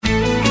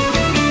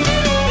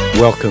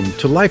Welcome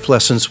to Life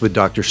Lessons with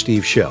Dr.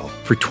 Steve Shell.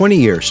 For 20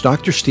 years,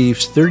 Dr.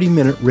 Steve's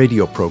 30-minute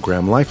radio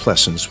program, Life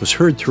Lessons, was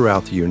heard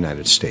throughout the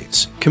United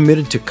States.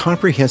 Committed to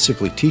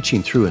comprehensively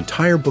teaching through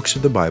entire books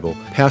of the Bible,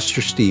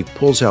 Pastor Steve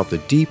pulls out the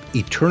deep,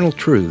 eternal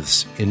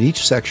truths in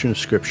each section of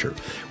Scripture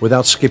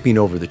without skipping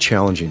over the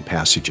challenging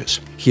passages.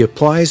 He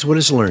applies what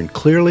is learned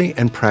clearly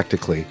and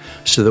practically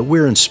so that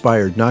we're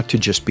inspired not to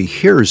just be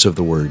hearers of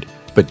the Word,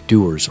 but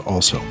doers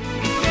also.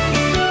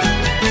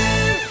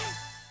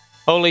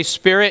 Holy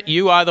Spirit,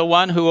 you are the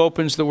one who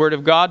opens the Word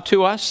of God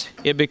to us.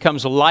 It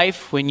becomes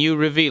life when you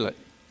reveal it.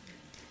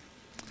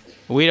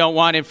 We don't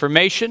want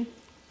information.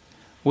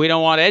 We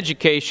don't want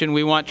education.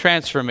 We want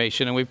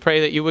transformation. And we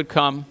pray that you would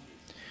come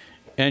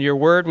and your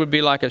Word would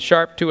be like a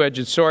sharp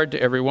two-edged sword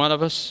to every one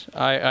of us.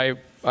 I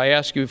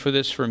ask you for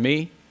this for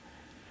me,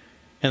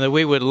 and that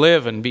we would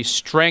live and be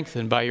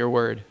strengthened by your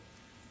Word.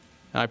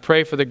 And I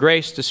pray for the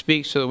grace to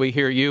speak so that we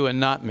hear you and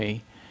not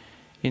me.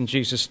 In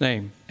Jesus'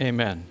 name,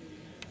 amen.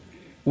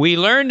 We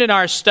learned in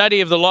our study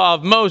of the law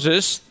of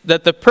Moses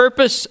that the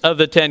purpose of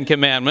the Ten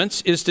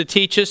Commandments is to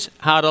teach us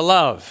how to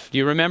love. Do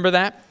you remember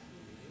that?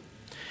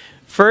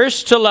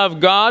 First, to love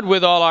God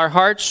with all our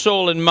heart,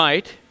 soul, and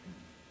might,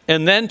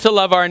 and then to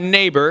love our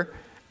neighbor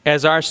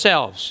as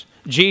ourselves.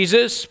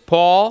 Jesus,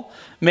 Paul,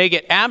 make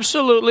it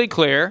absolutely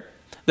clear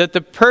that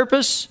the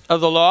purpose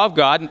of the law of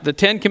God, the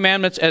Ten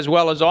Commandments as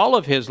well as all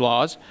of his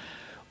laws,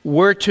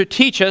 were to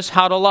teach us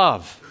how to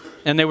love.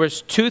 And there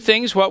was two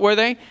things. What were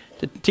they?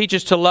 To teach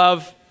us to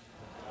love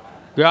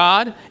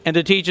God and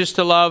to teach us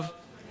to love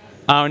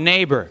our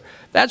neighbor.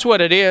 That's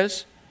what it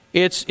is.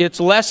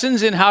 It's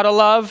lessons in how to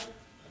love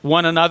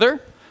one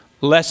another,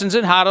 lessons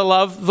in how to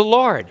love the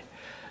Lord.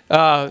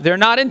 They're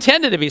not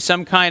intended to be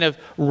some kind of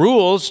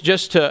rules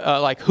just to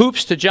like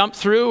hoops to jump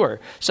through or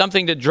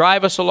something to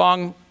drive us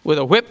along with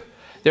a whip.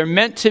 They're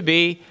meant to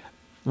be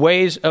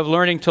ways of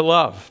learning to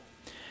love.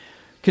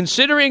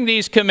 Considering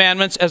these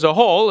commandments as a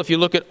whole, if you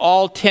look at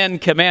all 10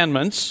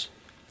 commandments,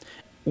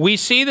 we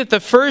see that the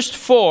first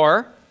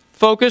 4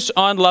 focus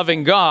on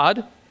loving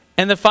God,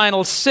 and the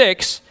final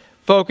 6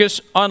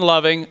 focus on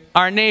loving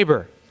our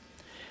neighbor.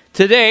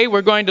 Today,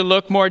 we're going to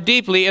look more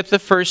deeply at the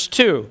first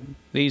 2.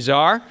 These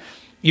are,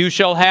 you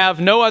shall have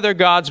no other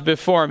gods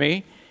before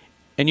me,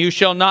 and you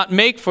shall not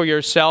make for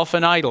yourself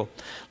an idol.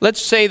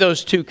 Let's say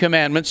those 2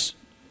 commandments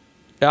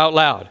out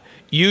loud.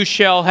 You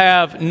shall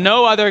have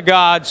no other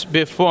gods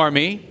before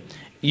me.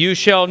 You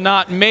shall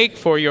not make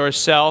for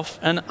yourself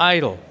an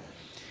idol.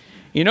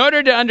 In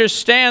order to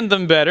understand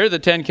them better, the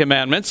 10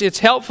 Commandments, it's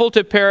helpful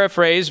to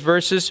paraphrase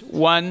verses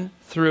 1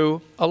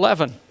 through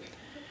 11.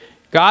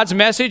 God's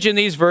message in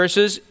these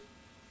verses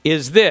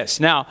is this.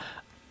 Now,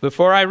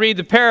 before I read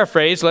the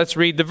paraphrase, let's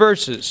read the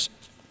verses.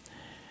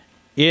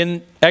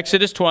 In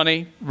Exodus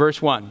 20,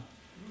 verse 1.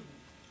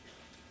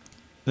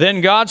 Then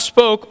God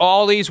spoke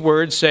all these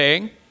words,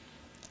 saying,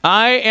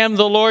 I am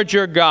the Lord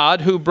your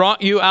God, who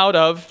brought you out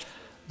of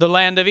the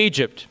land of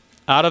Egypt,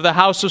 out of the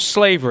house of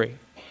slavery.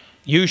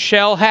 You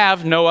shall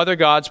have no other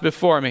gods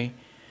before me.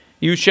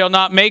 You shall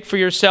not make for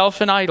yourself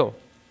an idol,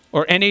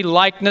 or any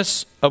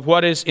likeness of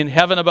what is in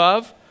heaven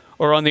above,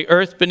 or on the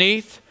earth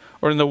beneath,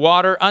 or in the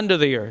water under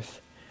the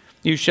earth.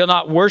 You shall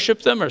not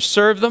worship them or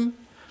serve them,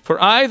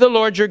 for I, the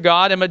Lord your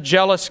God, am a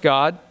jealous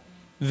God,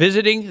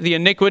 visiting the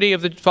iniquity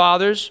of the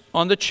fathers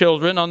on the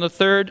children, on the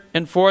 3rd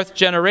and 4th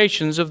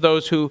generations of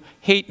those who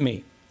hate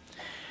me,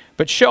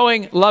 but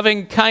showing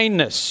loving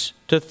kindness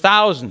to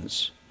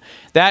thousands.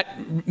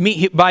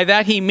 By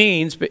that he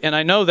means, and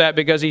I know that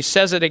because he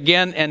says it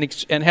again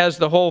and has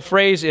the whole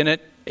phrase in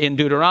it in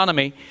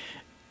Deuteronomy,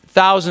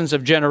 thousands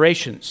of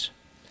generations.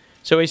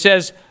 So he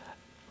says,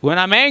 when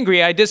I'm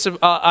angry,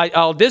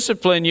 I'll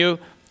discipline you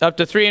up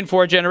to 3 and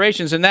 4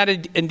 generations. And that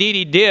indeed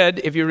he did,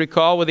 if you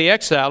recall, with the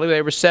exile.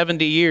 They were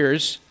 70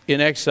 years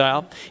in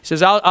exile. He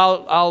says,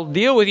 I'll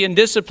deal with you in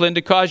discipline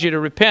to cause you to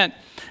repent.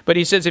 But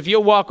he says, if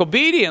you'll walk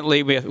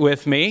obediently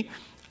with me,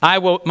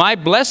 my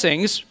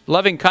blessings,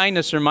 loving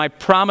kindness are my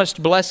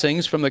promised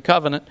blessings from the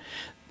covenant.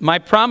 My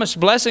promised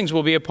blessings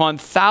will be upon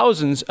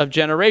thousands of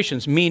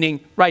generations,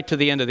 meaning right to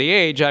the end of the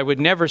age, I would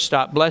never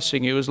stop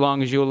blessing you as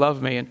long as you love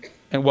me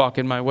and walk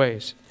in my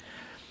ways.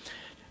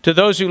 To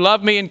those who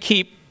love me and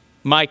keep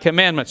my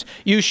commandments,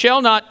 you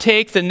shall not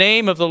take the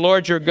name of the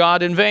Lord your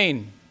God in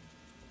vain.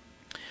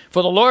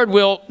 For the Lord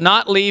will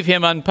not leave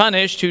him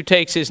unpunished who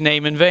takes his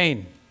name in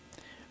vain.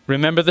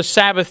 Remember the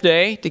Sabbath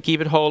day to keep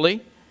it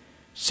holy.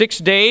 6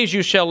 days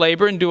you shall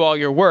labor and do all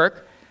your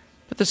work,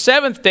 but the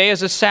 7th day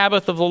is a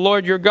Sabbath of the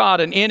Lord your God,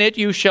 and in it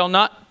you shall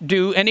not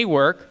do any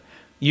work,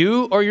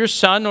 you or your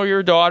son or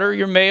your daughter,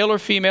 your male or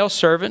female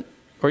servant,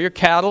 or your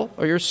cattle,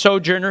 or your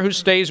sojourner who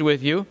stays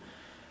with you.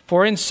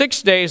 For in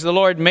 6 days the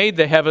Lord made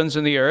the heavens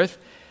and the earth,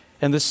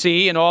 and the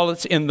sea and all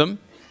that's in them,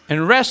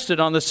 and rested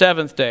on the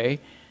 7th day.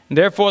 And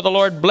therefore the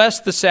Lord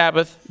blessed the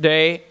Sabbath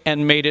day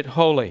and made it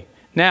holy.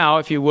 Now,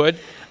 if you would,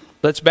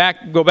 let's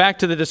go back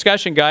to the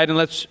discussion guide,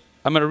 and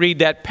I'm going to read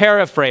that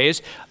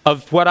paraphrase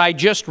of what I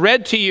just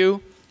read to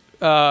you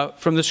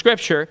from the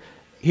Scripture.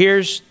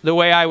 Here's the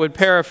way I would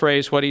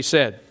paraphrase what he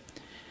said.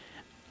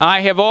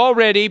 I have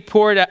already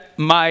proved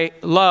my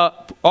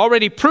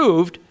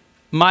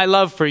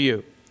love for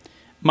you,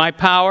 my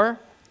power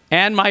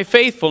and my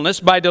faithfulness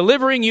by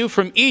delivering you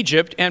from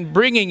Egypt and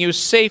bringing you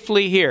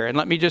safely here. And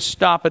let me just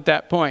stop at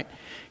that point.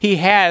 He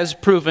has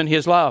proven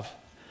his love.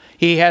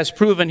 He has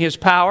proven his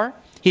power.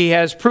 He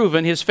has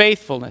proven his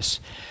faithfulness.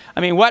 I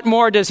mean, what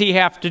more does he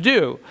have to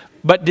do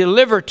but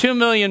deliver 2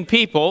 million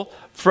people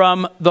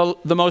from the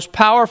most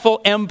powerful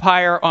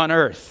empire on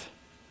earth?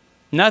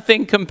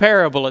 Nothing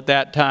comparable at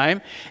that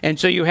time. And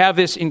so you have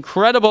this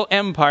incredible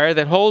empire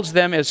that holds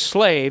them as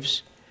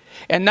slaves.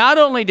 And not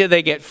only do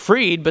they get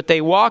freed, but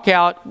they walk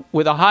out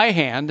with a high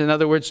hand, in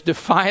other words,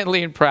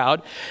 defiantly and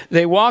proud.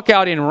 They walk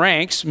out in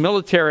ranks,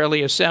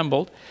 militarily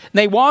assembled.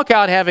 They walk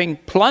out having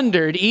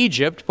plundered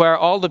Egypt, where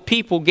all the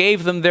people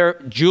gave them their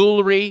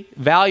jewelry,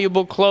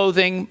 valuable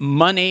clothing,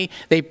 money.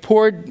 They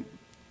poured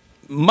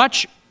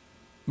much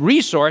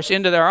resource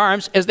into their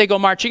arms as they go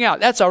marching out.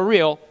 That's a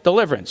real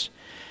deliverance.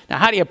 Now,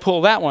 how do you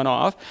pull that one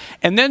off?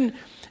 And then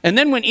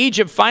when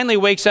Egypt finally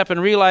wakes up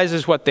and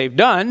realizes what they've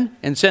done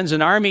and sends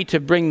an army to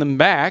bring them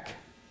back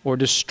or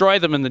destroy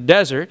them in the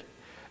desert,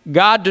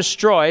 God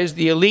destroys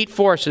the elite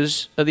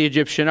forces of the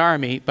Egyptian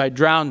army by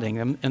drowning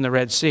them in the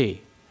Red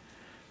Sea.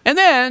 And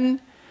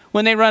then,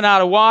 when they run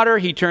out of water,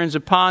 he turns a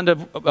pond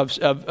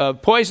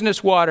of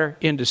poisonous water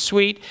into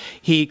sweet.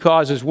 He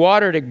causes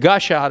water to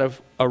gush out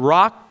of a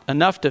rock,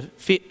 enough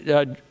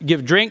to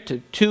give drink to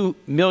 2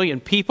 million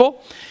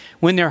people.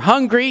 When they're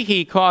hungry,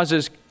 he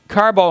causes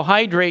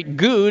carbohydrate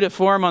goo to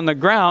form on the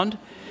ground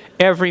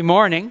every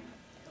morning.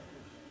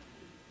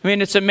 I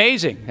mean, it's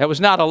amazing. That was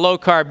not a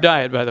low-carb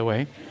diet, by the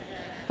way.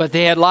 But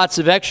they had lots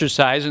of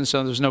exercise, and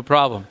so there's no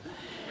problem.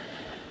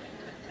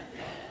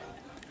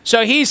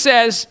 So he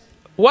says,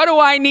 what do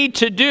I need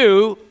to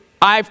do?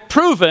 I've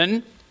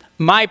proven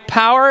my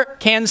power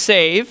can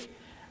save,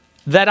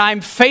 that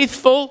I'm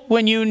faithful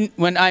when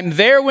I'm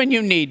there when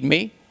you need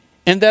me,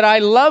 and that I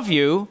love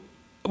you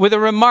with a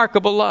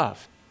remarkable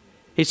love.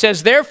 He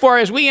says, therefore,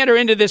 as we enter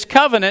into this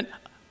covenant,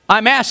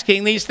 I'm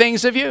asking these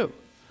things of you.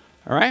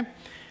 All right?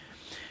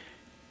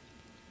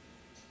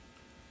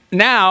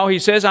 Now, he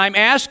says, I'm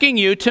asking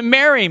you to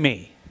marry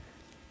me.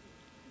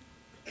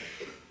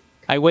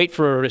 I wait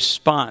for a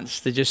response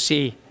to just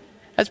see.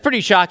 That's a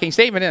pretty shocking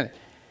statement, isn't it?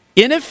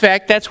 In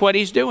effect, that's what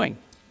he's doing.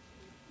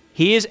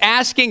 He is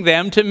asking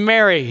them to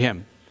marry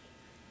him.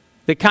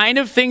 The kind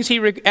of things he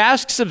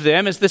asks of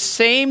them is the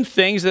same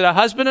things that a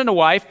husband and a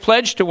wife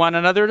pledge to one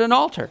another at an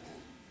altar.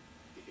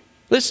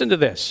 Listen to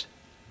this.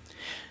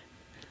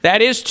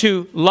 That is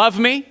to love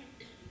me,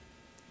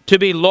 to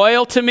be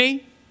loyal to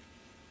me,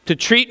 to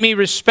treat me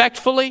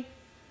respectfully,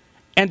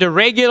 and to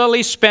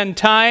regularly spend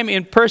time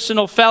in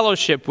personal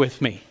fellowship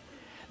with me.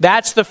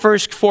 That's the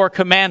first 4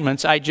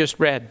 commandments I just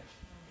read.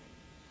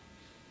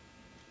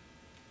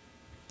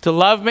 To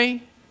love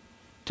me,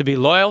 to be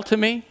loyal to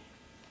me,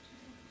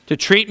 to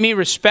treat me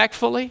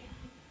respectfully,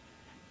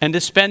 and to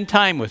spend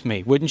time with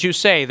me. Wouldn't you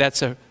say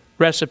that's a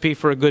recipe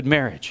for a good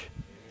marriage?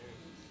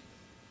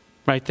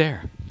 Right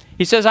there.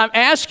 He says, I'm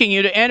asking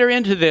you to enter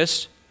into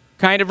this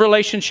kind of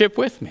relationship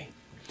with me.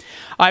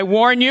 I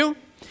warn you,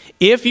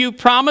 if you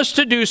promise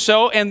to do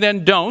so and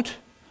then don't,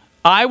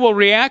 I will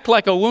react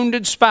like a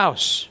wounded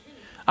spouse.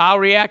 I'll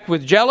react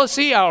with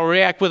jealousy. I'll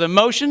react with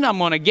emotion. I'm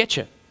going to get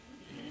you.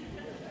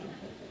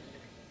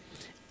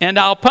 And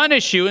I'll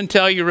punish you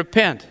until you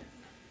repent.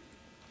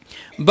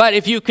 But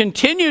if you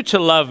continue to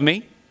love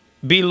me,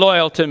 be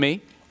loyal to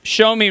me,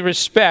 show me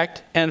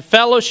respect, and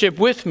fellowship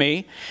with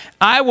me,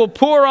 I will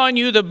pour on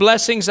you the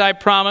blessings I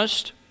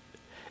promised,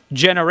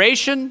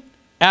 generation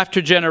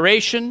after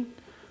generation.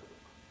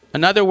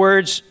 In other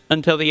words,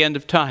 until the end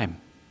of time.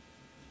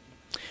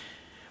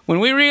 When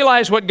we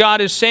realize what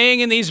God is saying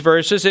in these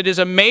verses, it is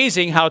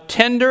amazing how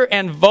tender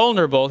and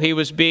vulnerable he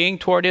was being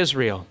toward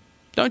Israel.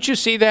 Don't you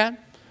see that?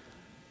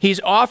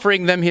 He's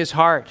offering them his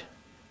heart.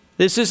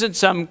 This isn't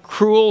some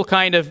cruel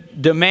kind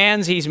of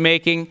demands he's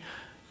making.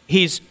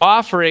 He's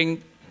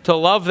offering to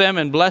love them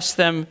and bless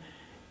them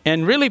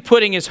and really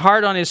putting his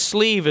heart on his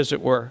sleeve, as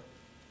it were.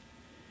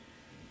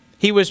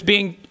 He was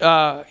being,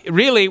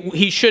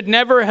 he should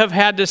never have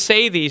had to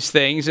say these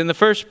things in the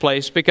first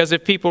place, because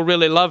if people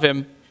really love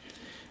him,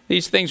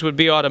 these things would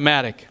be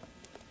automatic.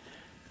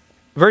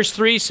 Verse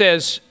 3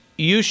 says,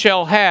 you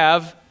shall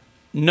have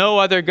no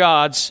other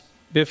gods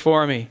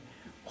before me.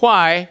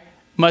 Why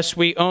must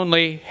we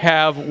only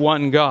have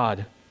one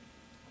God?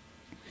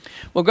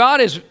 Well,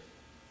 God is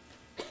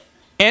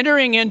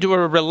entering into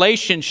a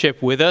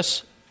relationship with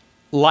us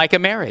like a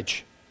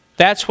marriage.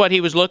 That's what he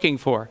was looking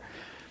for.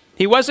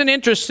 He wasn't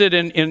interested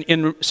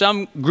in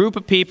some group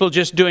of people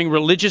just doing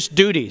religious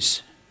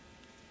duties.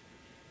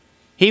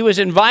 He was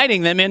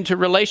inviting them into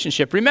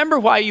relationship. Remember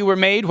why you were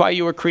made, why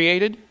you were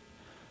created?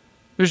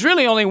 There's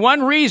really only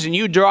one reason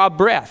you draw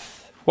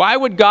breath. Why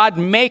would God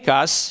make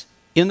us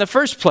in the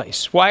first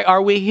place? Why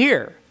are we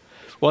here?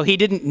 Well, he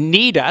didn't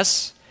need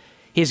us.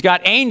 He's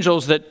got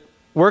angels that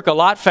work a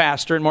lot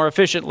faster and more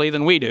efficiently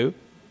than we do.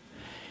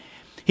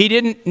 He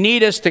didn't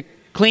need us to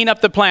clean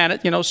up the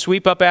planet,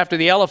 sweep up after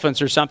the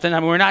elephants or something. I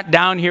mean, we're not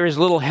down here as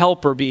little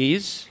helper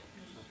bees.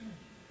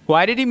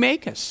 Why did he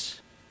make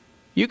us?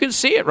 You can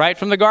see it right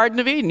from the Garden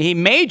of Eden. He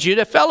made you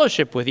to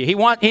fellowship with you. He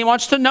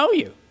wants to know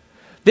you.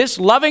 This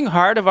loving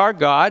heart of our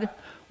God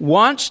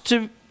wants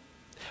to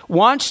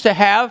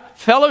have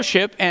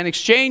fellowship and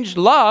exchange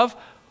love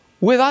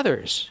with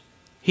others.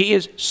 He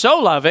is so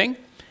loving,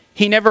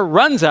 he never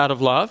runs out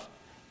of love,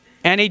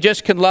 and he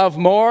just can love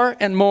more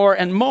and more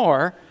and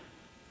more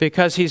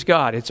because he's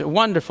God. It's a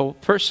wonderful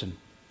person.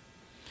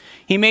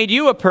 He made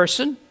you a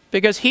person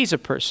because he's a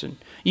person.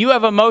 You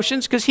have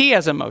emotions because he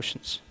has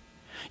emotions.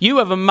 You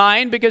have a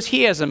mind because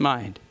he has a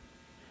mind.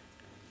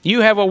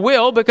 You have a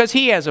will because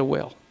he has a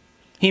will.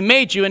 He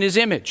made you in his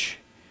image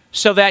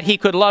so that he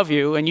could love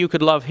you and you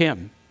could love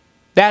him.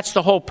 That's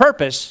the whole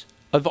purpose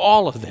of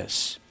all of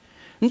this.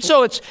 And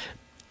so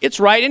it's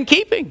right in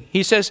keeping.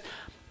 He says,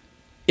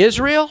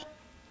 Israel,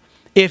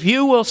 if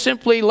you will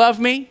simply love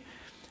me,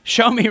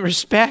 show me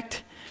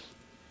respect,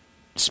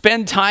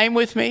 spend time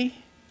with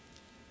me,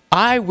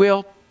 I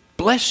will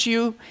bless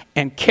you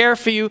and care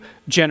for you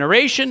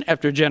generation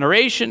after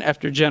generation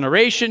after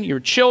generation, your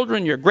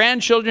children, your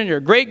grandchildren, your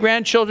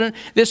great-grandchildren.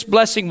 This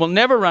blessing will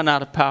never run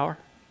out of power.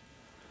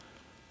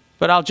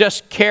 But I'll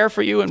just care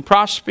for you and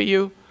prosper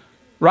you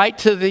right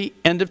to the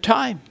end of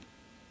time.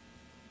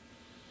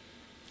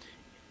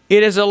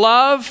 It is a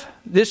love,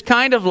 this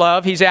kind of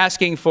love he's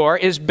asking for,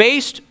 is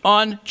based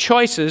on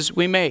choices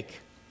we make.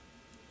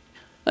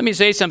 Let me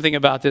say something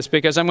about this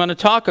because I'm going to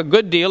talk a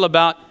good deal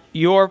about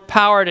your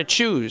power to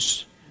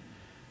choose.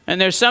 And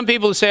there's some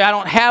people who say, I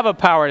don't have a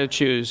power to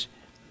choose.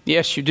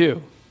 Yes, you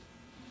do.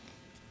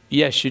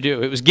 Yes, you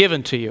do. It was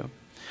given to you.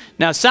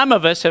 Now, some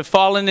of us have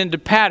fallen into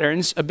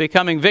patterns of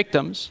becoming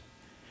victims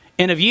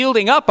and of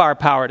yielding up our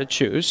power to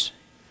choose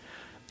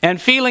and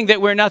feeling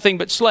that we're nothing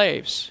but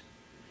slaves.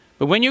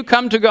 But when you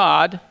come to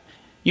God,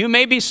 you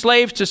may be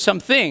slaves to some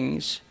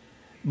things,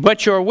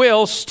 but your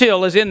will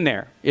still is in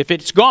there. If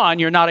it's gone,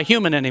 you're not a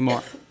human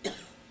anymore.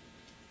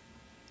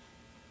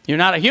 You're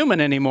not a human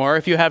anymore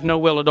if you have no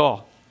will at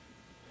all.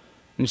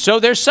 And so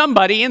there's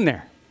somebody in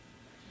there.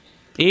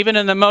 Even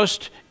in the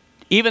most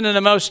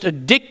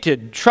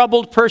addicted,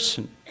 troubled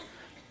person,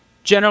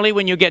 generally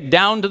when you get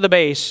down to the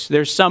base,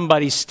 there's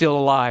somebody still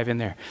alive in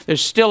there. There's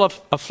still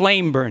a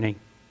flame burning.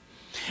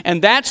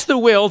 And that's the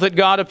will that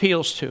God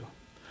appeals to.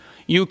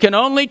 You can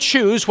only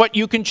choose what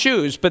you can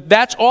choose, but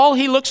that's all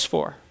he looks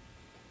for.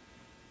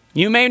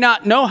 You may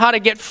not know how to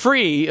get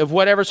free of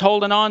whatever's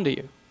holding on to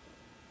you.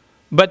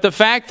 But the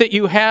fact that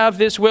you have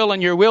this will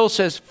and your will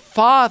says,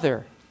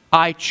 Father,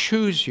 I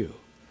choose you.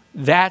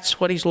 That's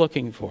what he's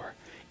looking for.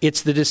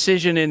 It's the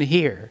decision in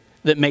here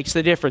that makes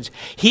the difference.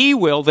 He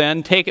will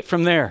then take it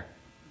from there.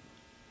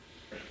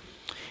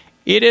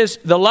 It is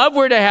the love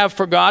we're to have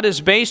for God is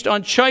based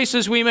on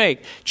choices we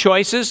make.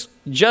 Choices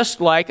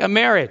just like a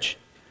marriage.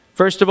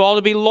 First of all,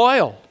 to be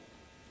loyal.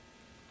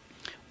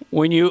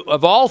 When you,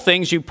 of all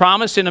things, you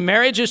promise in a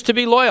marriage is to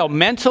be loyal,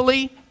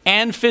 mentally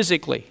and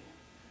physically.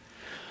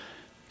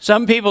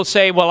 Some people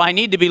say, well, I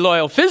need to be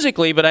loyal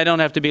physically, but I don't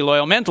have to be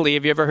loyal mentally.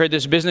 Have you ever heard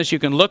this business, you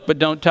can look but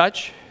don't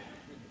touch?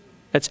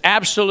 That's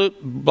absolute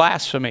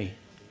blasphemy.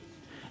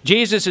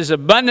 Jesus is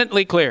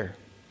abundantly clear.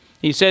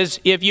 He says,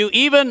 if you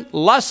even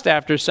lust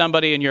after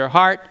somebody in your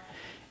heart,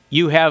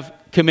 you have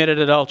committed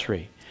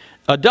adultery.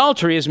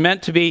 Adultery is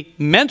meant to be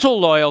mental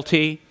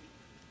loyalty.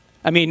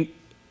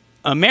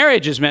 A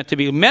marriage is meant to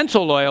be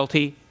mental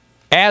loyalty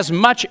as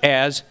much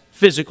as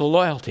physical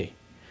loyalty.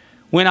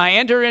 When I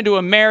enter into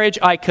a marriage,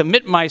 I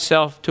commit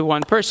myself to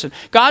one person.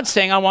 God's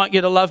saying, I want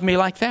you to love me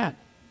like that.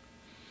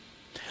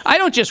 I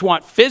don't just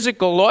want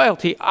physical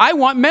loyalty. I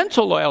want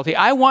mental loyalty.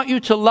 I want you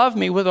to love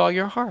me with all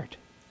your heart.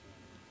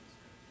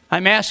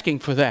 I'm asking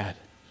for that.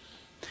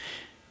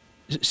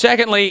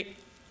 Secondly,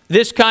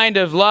 this kind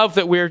of love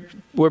that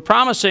we're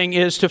promising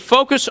is to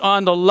focus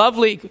on the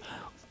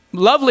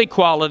lovely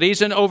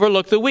qualities and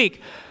overlook the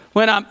weak.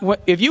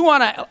 If you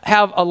want to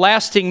have a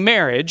lasting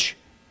marriage,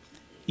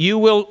 you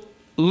will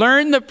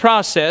learn the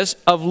process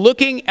of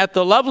looking at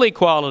the lovely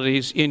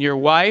qualities in your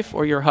wife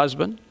or your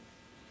husband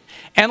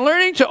and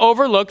learning to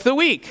overlook the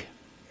weak.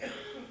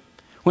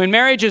 When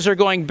marriages are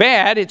going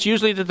bad, it's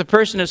usually that the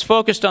person is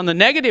focused on the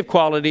negative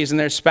qualities in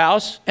their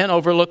spouse and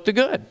overlooked the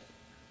good.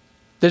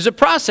 There's a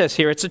process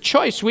here. It's a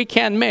choice we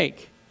can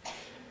make.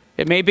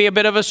 It may be a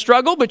bit of a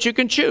struggle, but you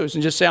can choose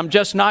and just say, I'm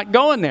just not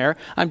going there.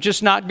 I'm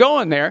just not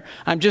going there.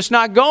 I'm just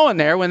not going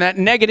there when that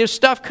negative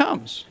stuff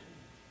comes.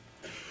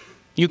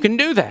 You can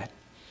do that.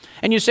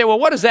 And you say, well,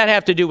 what does that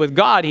have to do with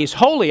God? He's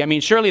holy.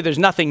 Surely there's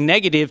nothing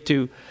negative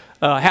to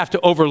have to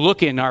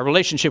overlook in our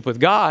relationship with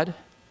God.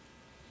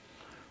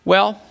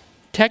 Well,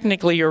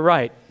 technically you're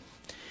right.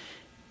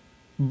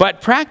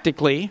 But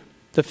practically,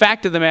 the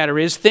fact of the matter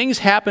is things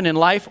happen in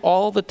life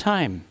all the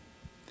time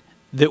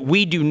that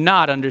we do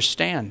not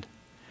understand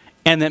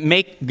and that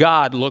make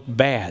God look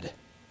bad.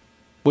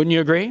 Wouldn't you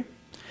agree?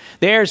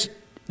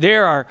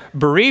 There are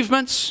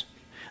bereavements.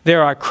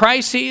 There are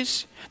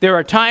crises. There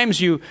are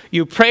times you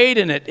prayed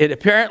and it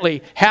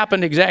apparently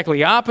happened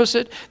exactly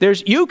opposite.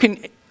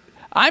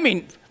 I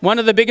mean, one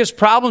of the biggest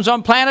problems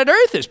on planet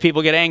Earth is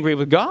people get angry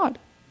with God.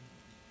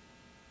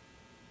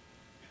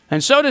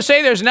 And so to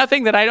say there's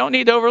nothing that I don't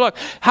need to overlook.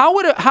 How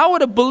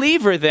would a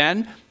believer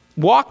then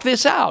walk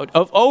this out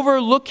of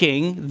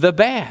overlooking the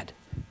bad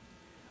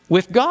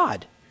with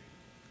God?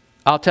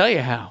 I'll tell you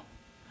how.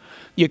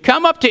 You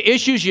come up to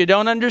issues you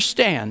don't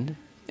understand,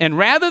 and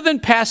rather than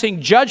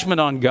passing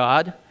judgment on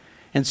God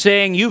and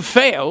saying you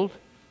failed,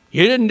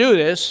 you didn't do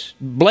this,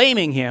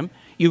 blaming him,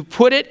 you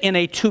put it in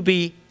a to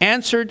be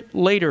answered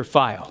later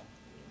file.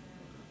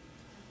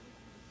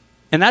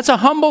 And that's a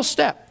humble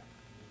step.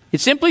 It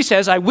simply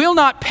says, I will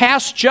not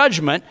pass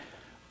judgment.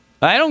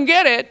 I don't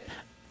get it.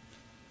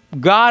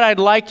 God, I'd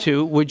like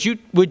to. Would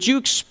you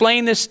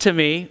explain this to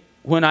me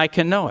when I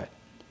can know it?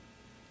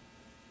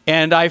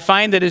 And I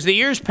find that as the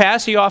years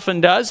pass, he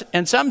often does,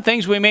 and some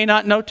things we may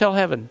not know till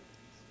heaven.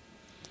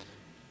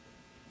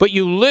 But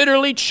you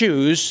literally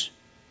choose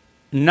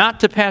not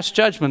to pass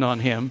judgment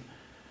on him,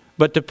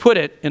 but to put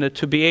it in a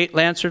to be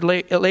answered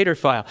later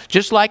file.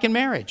 Just like in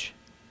marriage.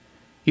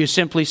 You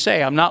simply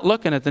say, I'm not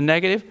looking at the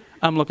negative,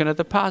 I'm looking at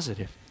the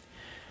positive.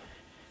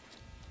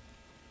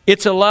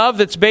 It's a love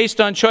that's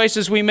based on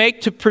choices we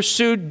make to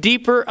pursue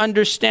deeper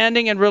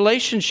understanding and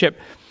relationship.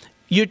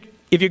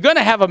 If you're going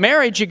to have a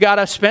marriage, you got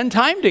to spend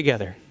time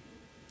together.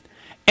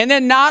 And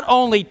then not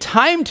only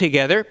time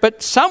together,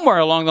 but somewhere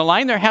along the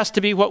line there has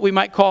to be what we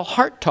might call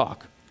heart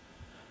talk.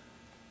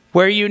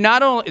 Where you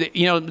not only,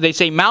 they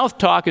say mouth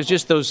talk is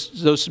just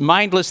those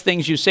mindless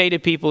things you say to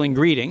people in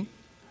greeting.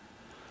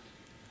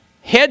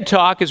 Head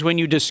talk is when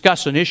you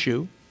discuss an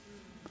issue.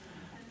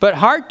 But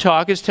heart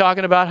talk is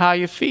talking about how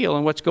you feel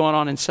and what's going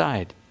on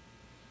inside.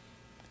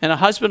 And a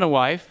husband and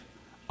wife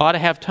ought to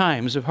have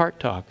times of heart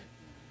talk.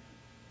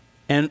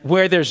 And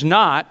where there's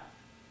not,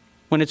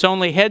 when it's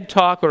only head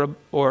talk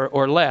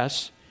or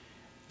less,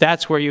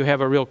 that's where you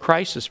have a real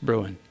crisis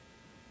brewing.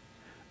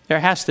 There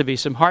has to be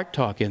some heart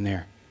talk in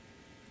there.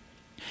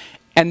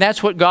 And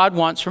that's what God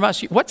wants from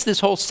us. What's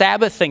this whole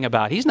Sabbath thing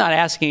about? He's not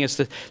asking us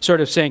to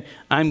sort of saying,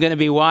 I'm going to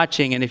be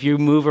watching, and if you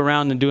move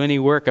around and do any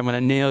work, I'm going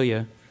to nail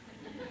you.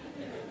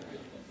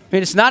 I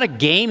mean, it's not a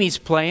game he's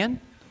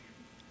playing.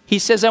 He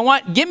says,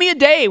 give me a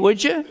day,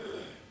 would you?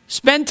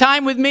 Spend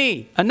time with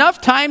me. Enough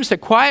times to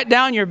quiet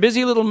down your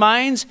busy little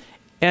minds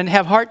and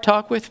have heart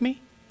talk with me.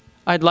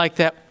 I'd like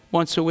that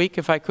once a week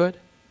if I could.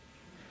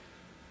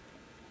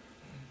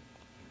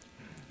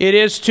 It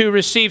is to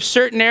receive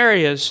certain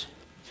areas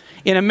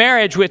in a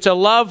marriage with a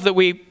love that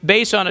we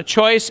base on a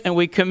choice, and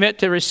we commit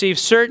to receive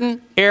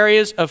certain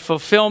areas of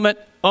fulfillment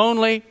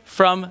only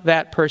from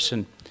that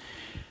person.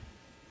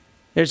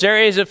 There's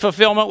areas of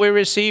fulfillment we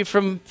receive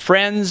from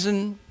friends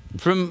and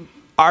from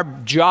our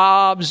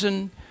jobs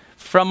and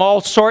from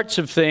all sorts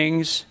of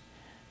things.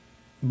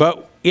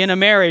 But in a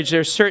marriage,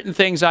 there's certain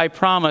things I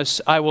promise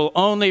I will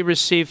only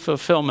receive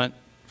fulfillment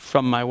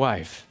from my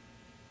wife.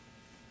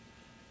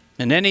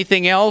 And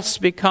anything else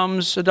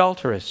becomes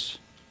adulterous.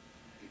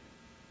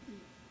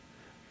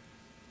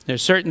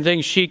 There's certain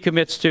things she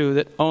commits to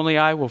that only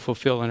I will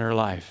fulfill in her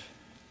life.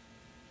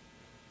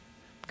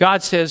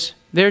 God says,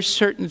 there's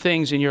certain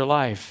things in your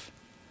life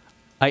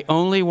I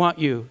only want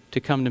you to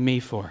come to me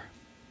for.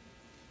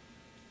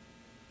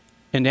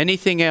 And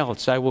anything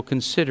else I will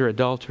consider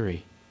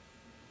adultery.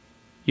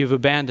 You've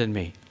abandoned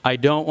me. I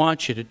don't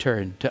want you to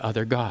turn to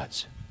other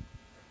gods.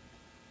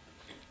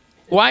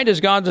 Why does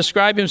God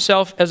describe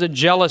himself as a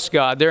jealous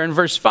God? There in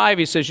verse 5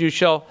 he says, you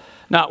shall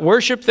not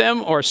worship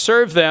them or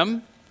serve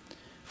them,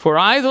 for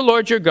I, the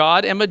Lord your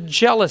God, am a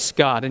jealous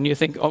God. And you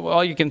think,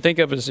 all you can think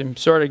of is him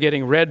sort of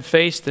getting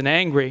red-faced and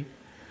angry.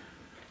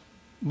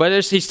 But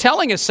he's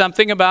telling us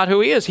something about who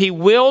he is. He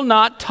will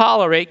not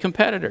tolerate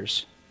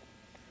competitors.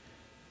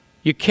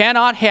 You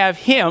cannot have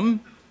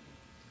him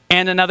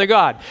and another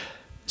God.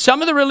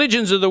 Some of the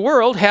religions of the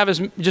world have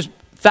just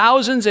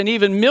thousands and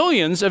even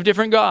millions of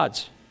different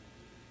gods.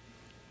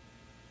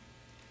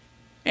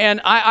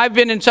 And I've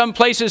been in some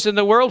places in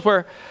the world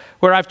where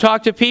I've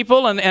talked to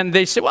people and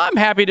they say, well, I'm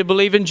happy to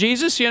believe in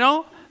Jesus,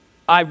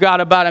 I've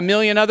got about 1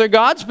 million other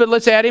gods, but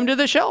let's add him to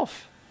the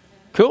shelf.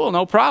 Cool,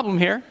 no problem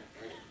here.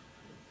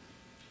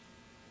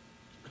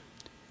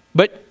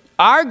 But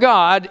our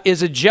God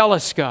is a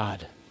jealous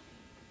God.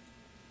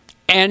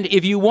 And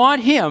if you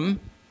want him,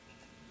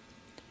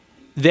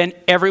 then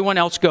everyone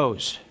else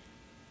goes.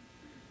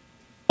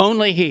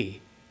 Only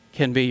he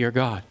can be your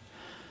God.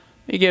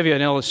 Let me give you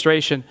an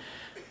illustration.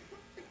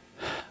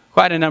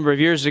 Quite a number of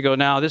years ago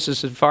now, this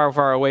is a far,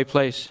 far away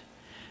place.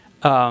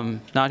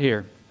 Not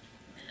here.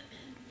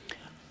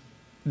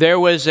 There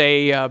was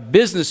a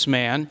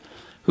businessman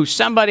who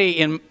somebody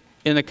in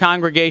the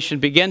congregation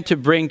began to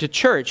bring to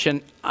church.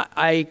 And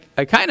I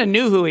kind of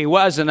knew who he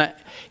was. And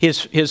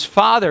his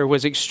father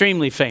was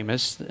extremely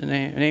famous. The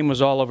name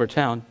was all over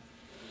town.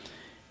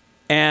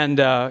 And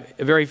a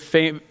very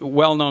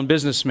well-known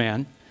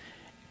businessman.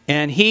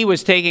 And he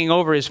was taking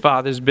over his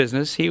father's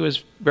business. He was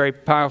a very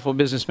powerful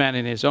businessman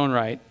in his own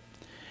right.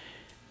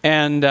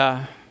 And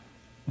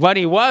what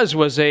he was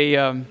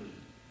a,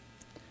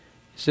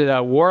 is it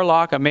a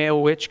warlock, a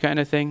male witch kind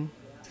of thing?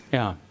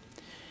 Yeah.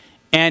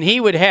 And he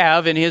would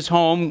have in his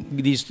home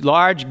these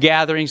large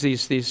gatherings,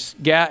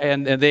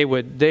 and they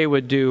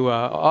would do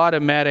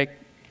automatic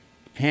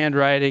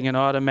handwriting and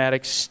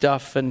automatic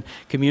stuff and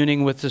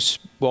communing with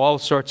all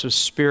sorts of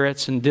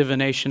spirits and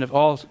divination of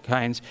all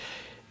kinds.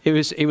 He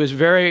was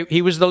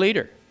the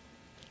leader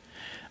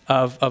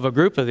of a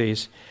group of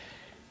these.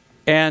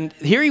 And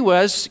here he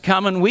was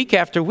coming week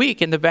after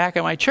week in the back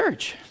of my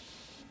church.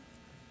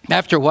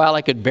 After a while,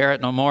 I could bear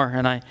it no more,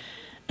 and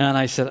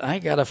I said, I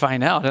got to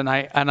find out. And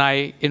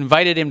I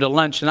invited him to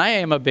lunch, and I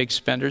am a big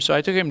spender, so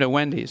I took him to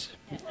Wendy's,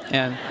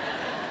 and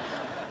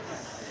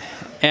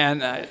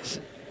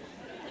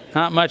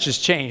not much has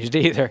changed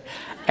either.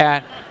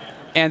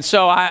 And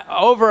so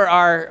over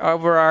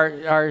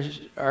our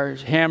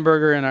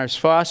hamburger and our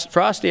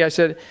Frosty, I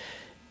said,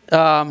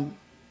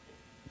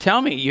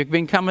 tell me, you've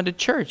been coming to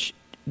church.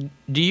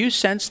 Do you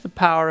sense the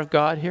power of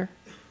God here?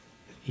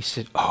 He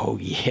said, oh,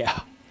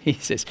 yeah. He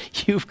says,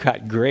 you've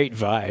got great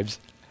vibes.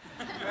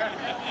 I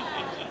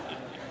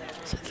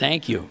said,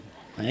 thank you.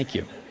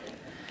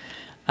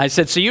 I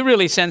said, so you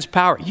really sense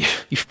power?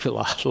 You've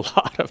got a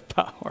lot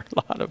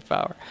of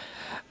power.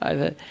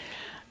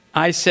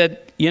 I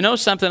said, you know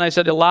something? I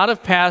said, a lot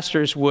of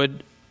pastors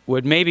would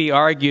maybe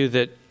argue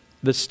that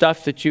the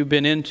stuff that you've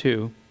been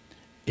into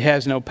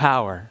has no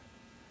power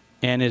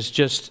and is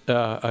just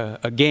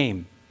a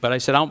game. But I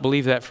said, I don't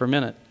believe that for a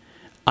minute.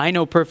 I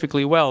know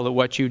perfectly well that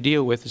what you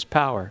deal with is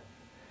power.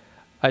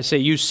 I say,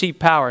 you see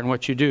power in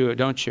what you do,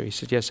 don't you? He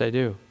said, yes, I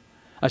do.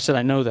 I said,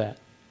 I know that.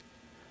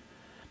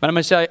 But I'm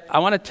going to say, I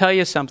want to tell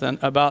you something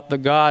about the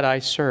God I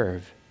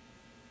serve.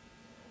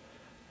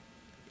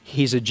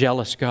 He's a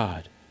jealous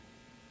God.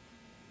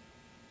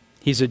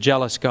 He's a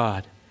jealous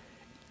God.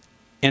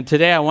 And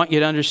today I want you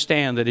to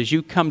understand that as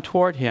you come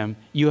toward him,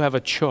 you have a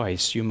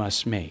choice you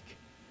must make.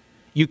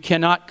 You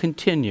cannot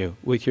continue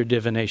with your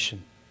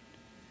divination.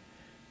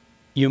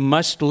 You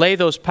must lay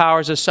those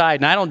powers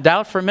aside. And I don't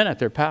doubt for a minute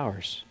they're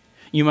powers.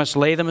 You must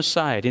lay them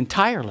aside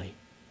entirely.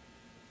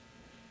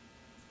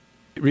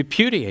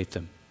 Repudiate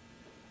them.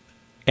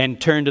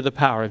 And turn to the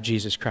power of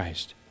Jesus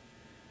Christ.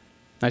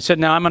 I said,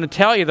 now I'm going to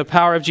tell you the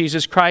power of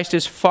Jesus Christ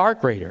is far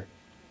greater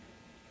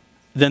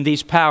than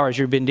these powers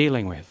you've been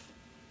dealing with.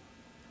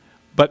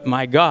 But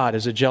my God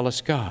is a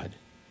jealous God,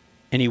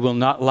 and he will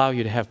not allow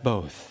you to have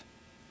both.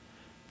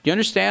 Do you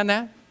understand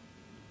that?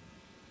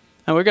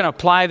 And we're going to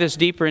apply this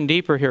deeper and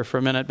deeper here for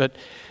a minute, but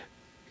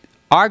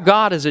our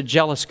God is a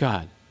jealous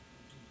God.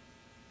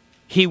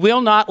 He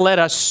will not let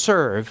us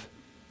serve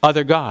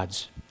other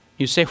gods.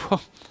 You say,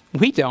 well,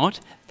 we don't.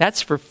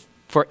 That's for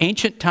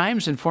ancient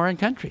times and foreign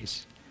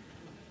countries.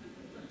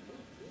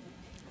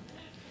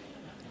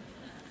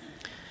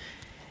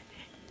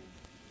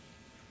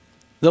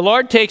 The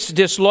Lord takes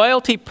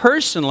disloyalty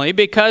personally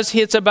because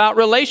it's about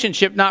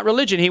relationship, not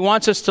religion. He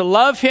wants us to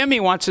love him. He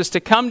wants us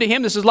to come to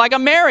him. This is like a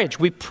marriage.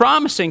 We're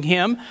promising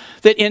him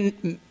that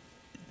in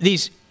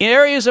these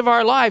areas of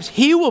our lives,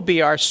 he will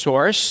be our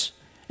source,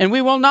 and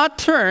we will not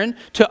turn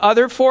to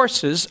other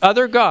forces,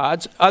 other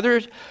gods,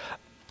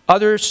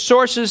 other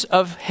sources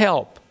of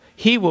help.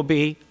 He will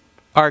be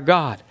our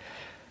God.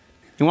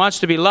 He wants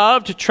to be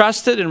loved,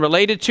 trusted, and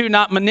related to,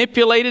 not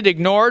manipulated,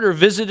 ignored, or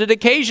visited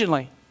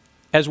occasionally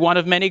as one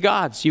of many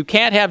gods. You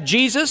can't have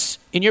Jesus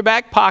in your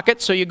back pocket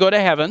so you go to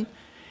heaven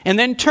and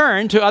then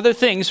turn to other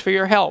things for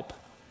your help.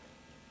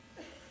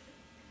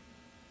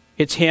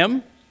 It's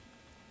him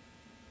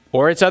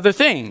or it's other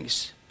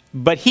things,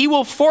 but he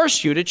will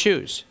force you to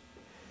choose.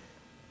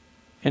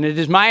 And it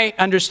is my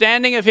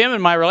understanding of him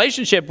and my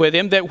relationship with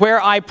him that where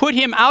I put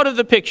him out of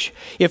the picture,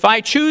 if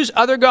I choose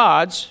other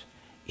gods,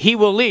 he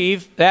will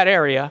leave that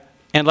area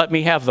and let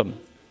me have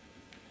them.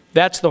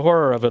 That's the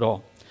horror of it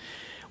all.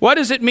 What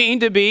does it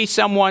mean to be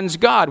someone's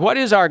God? What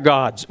is our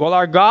gods? Well,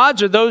 our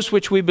gods are those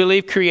which we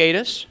believe create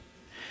us.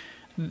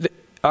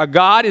 Our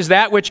God is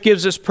that which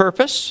gives us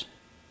purpose,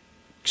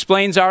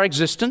 explains our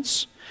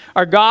existence.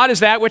 Our God is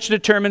that which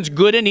determines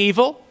good and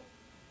evil.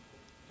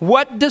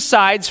 What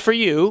decides for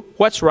you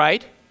what's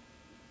right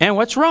and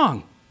what's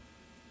wrong?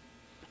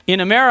 In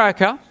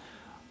America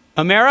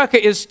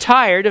is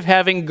tired of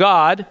having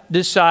God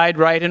decide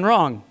right and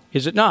wrong,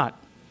 is it not?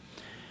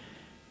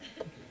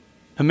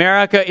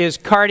 America is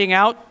carting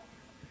out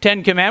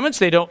 10 commandments.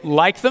 They don't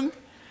like them.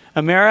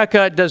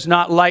 America does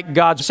not like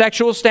God's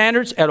sexual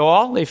standards at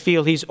all. They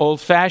feel he's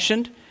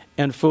old-fashioned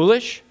and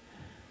foolish.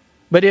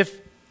 But if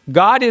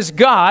God is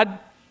God,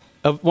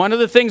 one of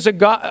the things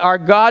our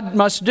God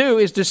must do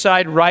is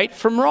decide right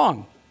from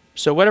wrong.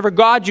 So whatever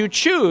God you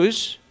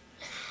choose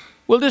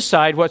will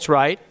decide what's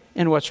right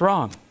and what's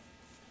wrong.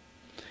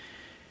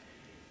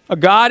 A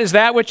God is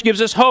that which gives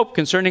us hope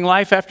concerning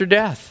life after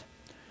death.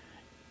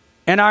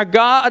 And a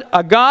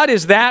God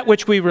is that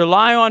which we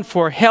rely on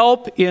for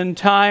help in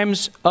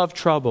times of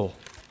trouble.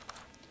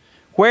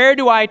 Where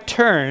do I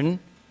turn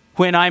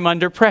when I'm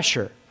under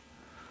pressure?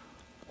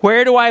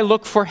 Where do I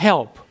look for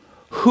help?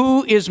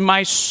 Who is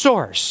my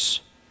source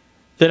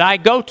that I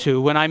go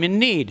to when I'm in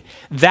need?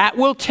 That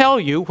will tell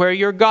you where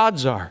your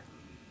gods are.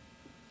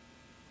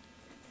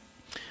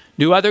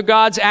 Do other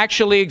gods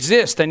actually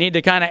exist? I need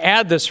to kind of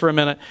add this for a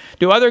minute.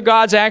 Do other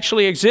gods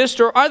actually exist,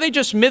 or are they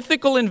just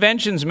mythical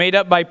inventions made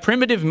up by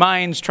primitive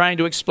minds trying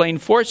to explain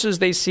forces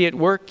they see at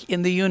work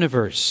in the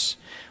universe?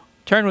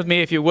 Turn with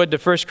me, if you would, to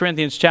 1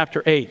 Corinthians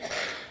chapter 8.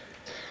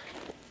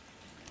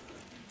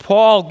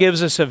 Paul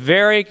gives us a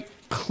very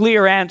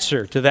clear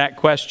answer to that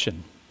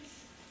question.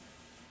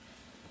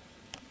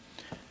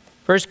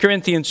 1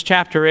 Corinthians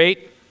chapter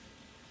 8,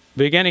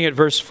 beginning at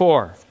verse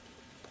 4.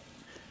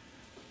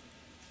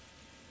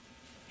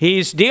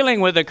 He's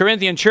dealing with the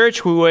Corinthian church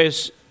who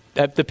is,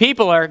 the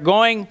people are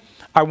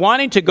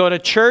wanting to go to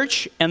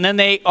church, and then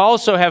they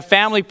also have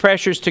family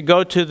pressures to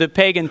go to the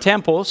pagan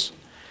temples,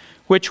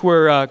 which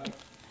were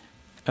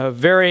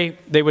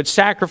they would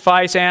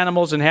sacrifice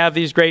animals and have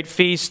these great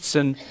feasts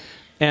and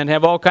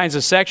have all kinds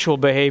of sexual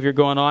behavior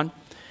going on.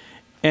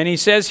 And he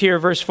says here,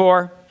 verse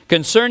 4,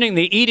 concerning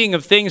the eating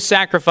of things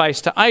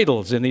sacrificed to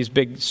idols in these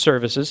big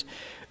services,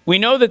 we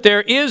know that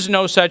there is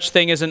no such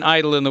thing as an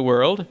idol in the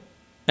world,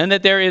 and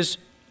that there is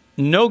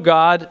no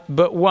God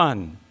but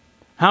one.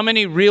 How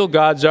many real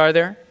gods are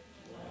there?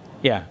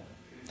 Yeah.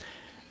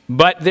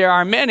 But there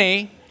are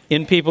many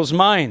in people's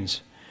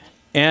minds,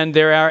 and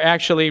there are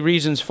actually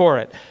reasons for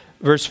it.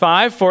 Verse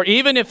 5, for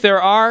even if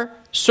there are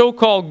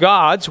so-called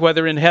gods,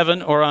 whether in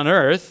heaven or on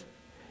earth,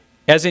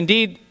 as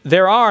indeed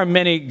there are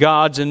many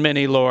gods and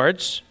many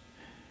lords,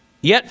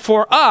 yet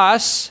for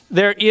us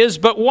there is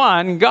but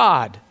one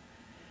God.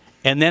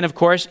 And then, of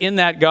course, in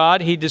that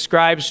God, he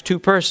describes two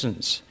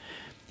persons.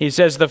 He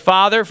says, the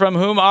Father, from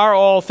whom are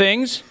all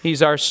things. He's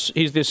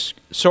the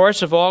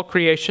source of all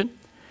creation.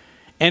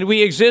 And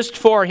we exist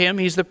for him.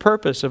 He's the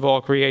purpose of all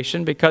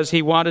creation because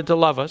he wanted to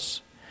love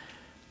us.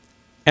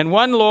 And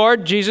one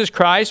Lord, Jesus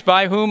Christ,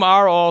 by whom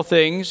are all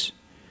things.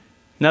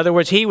 In other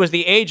words, he was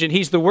the agent.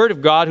 He's the Word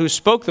of God who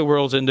spoke the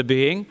worlds into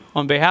being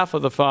on behalf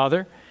of the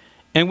Father.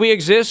 And we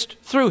exist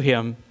through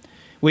him.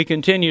 We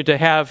continue to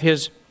have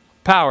his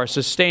power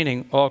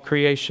sustaining all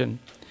creation.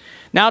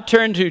 Now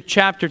turn to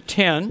chapter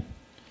 10.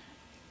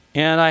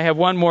 And I have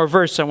one more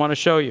verse I want to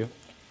show you.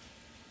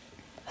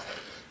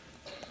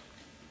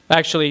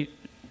 Actually,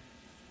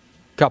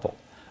 a couple.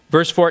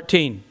 Verse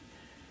 14.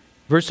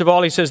 First of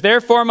all, he says,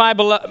 therefore, my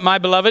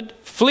beloved,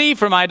 flee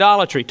from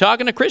idolatry.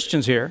 Talking to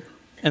Christians here.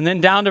 And then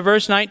down to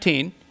verse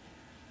 19.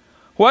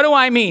 What do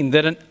I mean?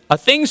 That a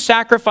thing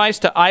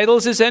sacrificed to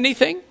idols is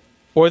anything?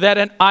 Or that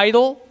an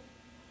idol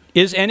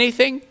is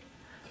anything?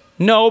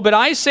 No, but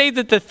I say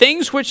that the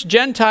things which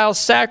Gentiles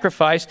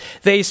sacrifice,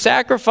 they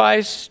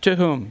sacrifice to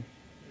whom?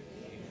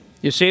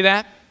 You see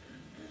that?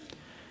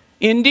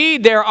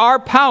 Indeed, there are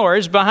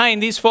powers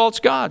behind these false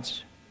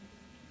gods.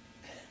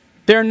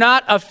 They're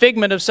not a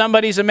figment of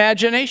somebody's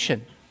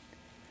imagination.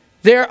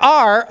 There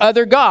are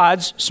other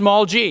gods,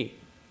 small g.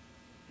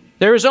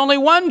 There is only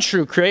one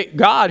true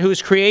God who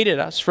has created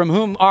us, from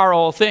whom are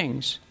all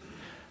things.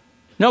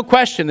 No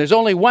question, there's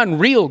only one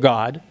real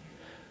God.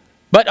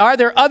 But are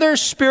there other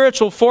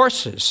spiritual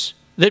forces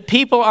that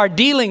people are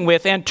dealing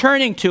with and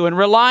turning to and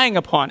relying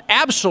upon?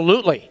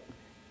 Absolutely.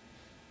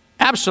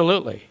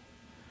 Absolutely.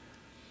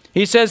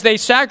 He says they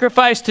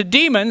sacrifice to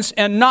demons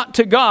and not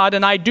to God,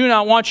 and I do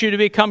not want you to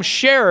become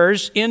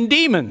sharers in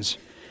demons.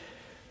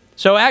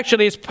 So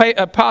actually it's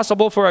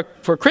possible for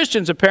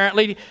Christians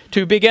apparently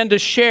to begin to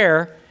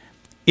share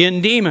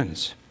in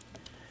demons.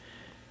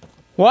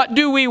 What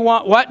do we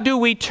want? What do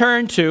we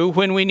turn to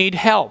when we need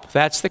help?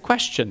 That's the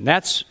question.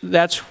 That's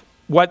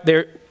what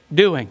they're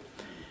doing.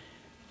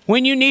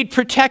 When you need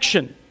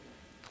protection,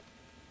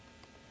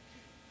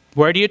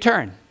 where do you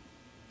turn?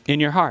 In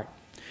your heart.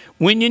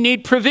 When you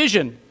need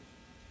provision,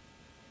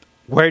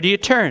 where do you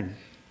turn?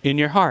 In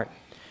your heart.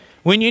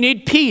 When you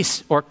need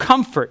peace or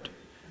comfort,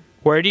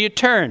 where do you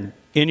turn?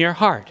 In your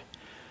heart.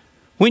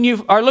 When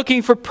you are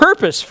looking for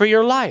purpose for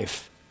your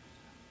life,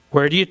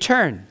 where do you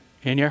turn?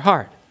 In your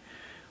heart.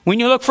 When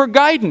you look for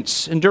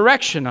guidance and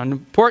direction on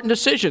important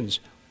decisions,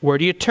 where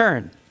do you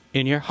turn?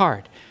 In your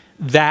heart.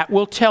 That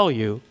will tell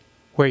you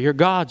where your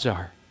gods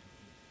are.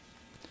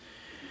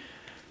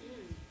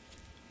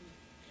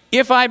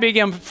 If I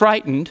become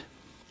frightened,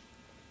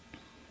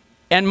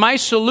 and my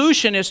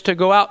solution is to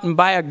go out and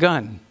buy a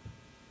gun.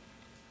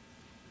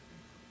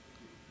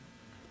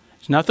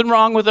 There's nothing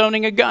wrong with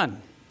owning a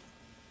gun.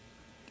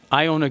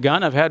 I own a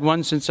gun. I've had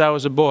one since I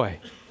was a boy.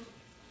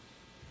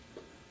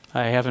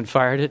 I haven't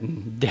fired it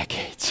in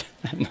decades.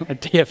 I have no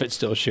idea if it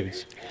still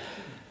shoots.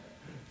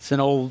 It's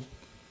an old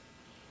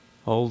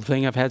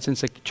thing I've had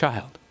since a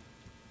child.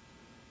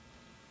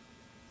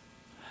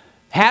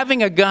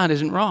 Having a gun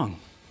isn't wrong.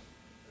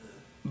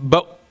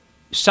 But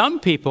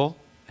some people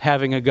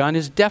having a gun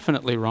is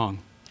definitely wrong.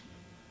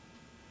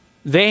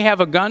 They have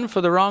a gun for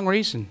the wrong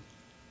reason.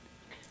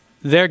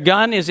 Their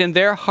gun is in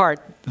their heart,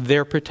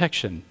 their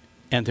protection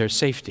and their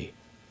safety.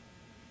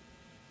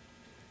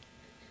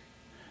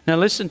 Now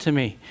listen to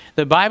me.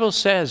 The Bible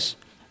says,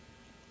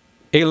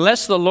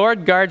 unless the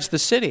Lord guards the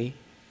city,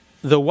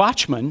 the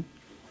watchmen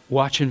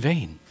watch in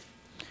vain.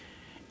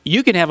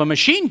 You can have a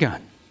machine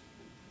gun.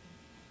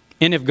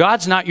 And if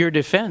God's not your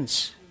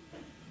defense,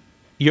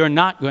 you're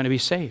not going to be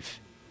safe.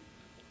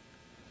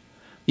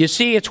 You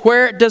see, it's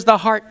where does the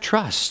heart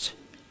trust?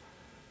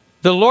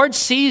 The Lord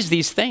sees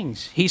these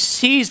things. He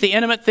sees the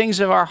intimate things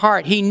of our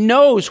heart. He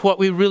knows what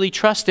we really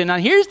trust in. Now,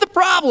 here's the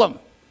problem.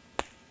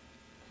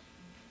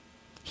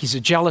 He's a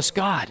jealous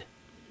God.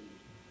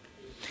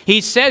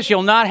 He says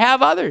you'll not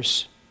have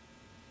others.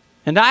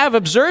 And I have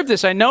observed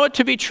this. I know it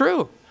to be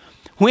true.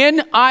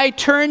 When I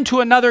turn to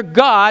another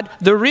God,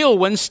 the real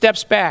one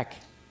steps back.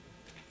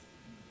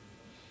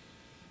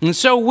 And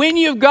so when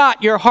you've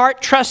got your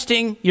heart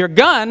trusting your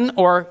gun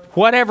or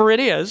whatever it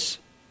is,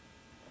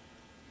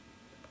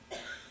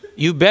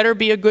 you better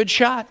be a good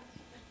shot.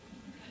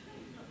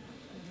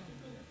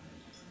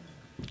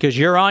 Because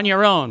you're on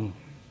your own,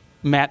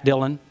 Matt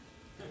Dillon.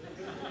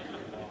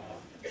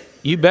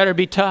 You better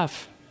be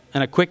tough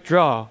and a quick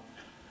draw,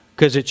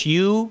 because it's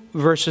you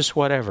versus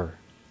whatever.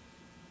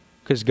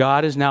 Because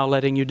God is now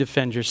letting you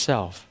defend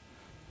yourself,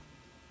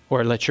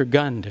 or let your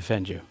gun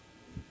defend you.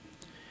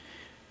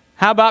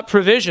 How about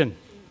provision?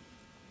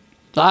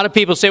 A lot of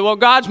people say, well,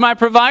 God's my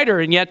provider,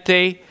 and yet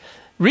they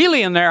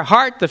really in their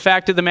heart, the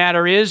fact of the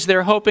matter is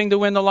they're hoping to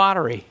win the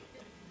lottery.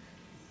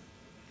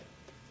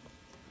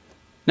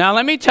 Now,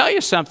 let me tell you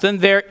something.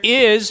 There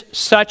is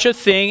such a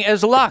thing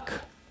as luck.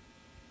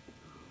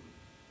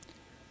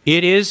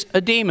 It is a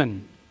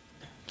demon.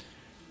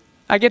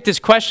 I get this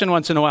question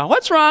once in a while.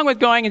 What's wrong with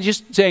going and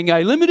just saying,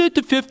 I limit it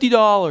to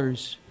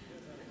 $50?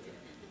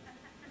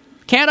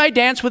 Can't I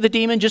dance with a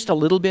demon just a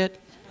little bit?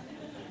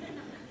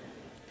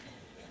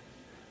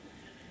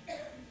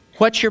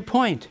 What's your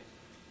point?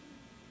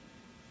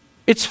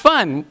 It's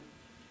fun.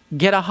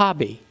 Get a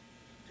hobby.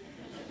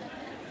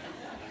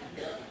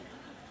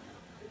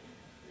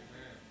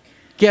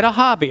 Get a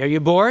hobby. Are you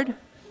bored?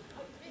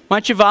 Why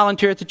don't you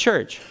volunteer at the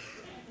church?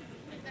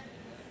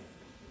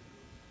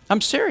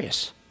 I'm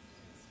serious.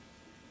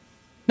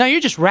 Now you're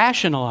just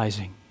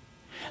rationalizing.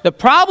 The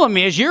problem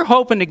is you're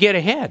hoping to get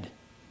ahead.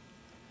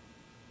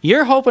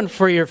 You're hoping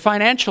for your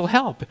financial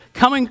help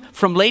coming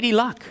from Lady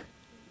Luck.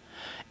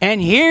 And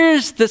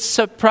here's the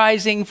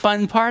surprising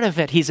fun part of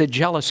it. He's a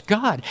jealous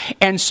God.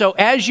 And so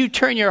as you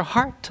turn your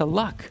heart to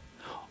luck,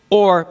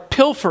 or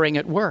pilfering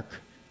at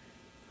work,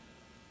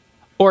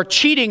 or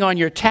cheating on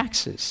your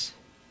taxes,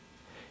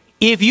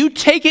 if you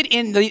take it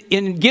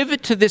and give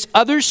it to this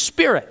other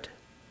spirit,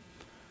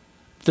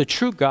 the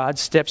true God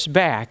steps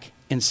back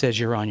and says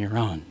you're on your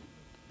own.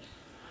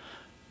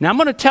 Now I'm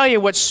going to tell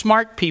you what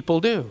smart people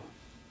do.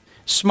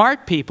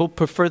 Smart people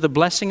prefer the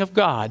blessing of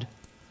God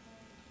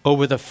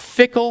over the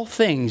fickle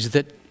things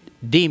that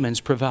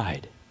demons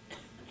provide.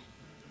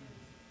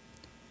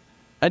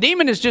 A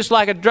demon is just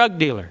like a drug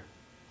dealer.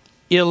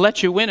 He'll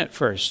let you win at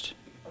first.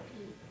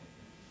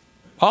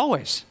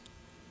 Always.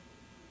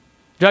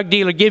 Drug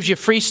dealer gives you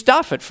free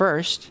stuff at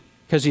first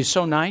because he's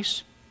so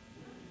nice.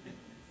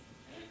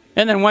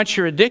 And then once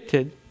you're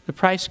addicted, the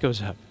price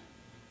goes up.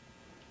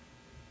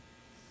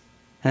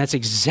 And that's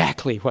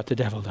exactly what the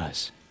devil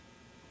does.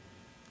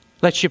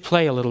 Lets you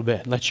play a little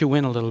bit, lets you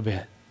win a little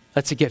bit.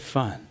 Lets it get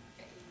fun.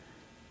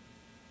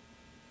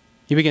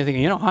 You begin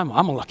thinking, I'm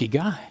a lucky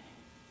guy.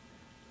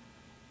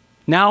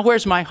 Now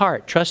where's my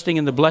heart? Trusting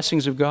in the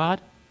blessings of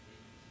God?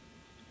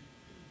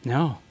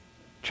 No.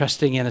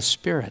 Trusting in a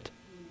spirit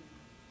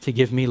to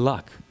give me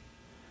luck.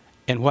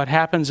 And what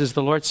happens is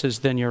the Lord says,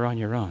 then you're on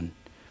your own.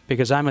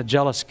 Because I'm a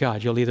jealous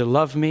God. You'll either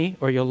love me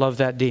or you'll love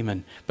that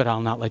demon. But I'll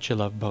not let you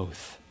love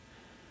both.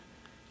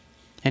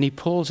 And he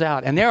pulls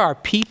out. And there are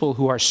people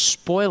who are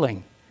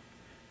spoiling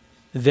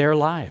their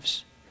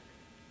lives.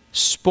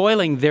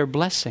 Spoiling their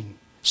blessing,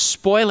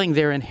 spoiling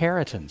their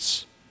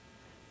inheritance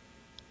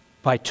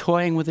by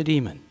toying with a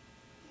demon.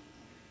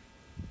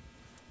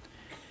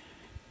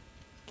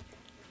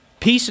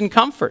 Peace and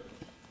comfort.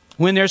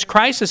 When there's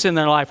crisis in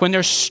their life, when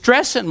there's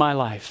stress in my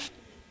life,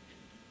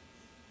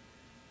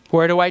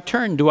 where do I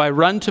turn? Do I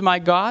run to my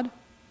God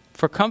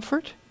for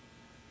comfort?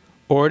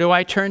 Or do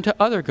I turn to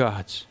other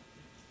gods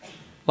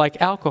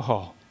like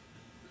alcohol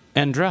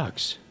and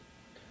drugs?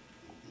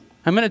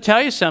 I'm going to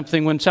tell you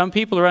something. When some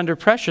people are under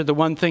pressure, the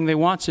one thing they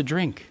want is a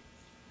drink.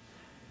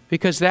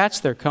 Because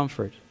that's their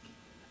comfort.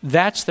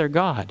 That's their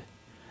God.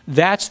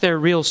 That's their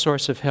real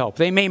source of help.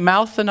 They may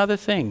mouth another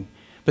thing,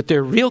 but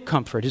their real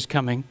comfort is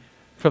coming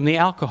from the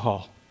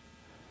alcohol.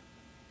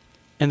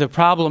 And the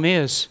problem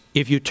is,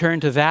 if you turn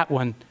to that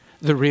one,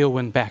 the real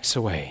one backs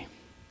away.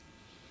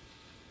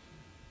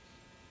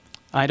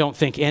 I don't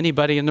think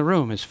anybody in the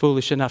room is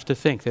foolish enough to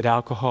think that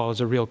alcohol is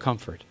a real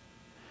comfort,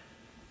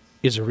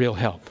 is a real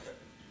help.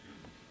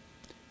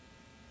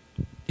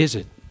 Is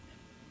it?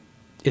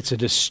 It's a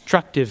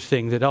destructive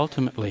thing that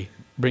ultimately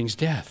brings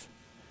death.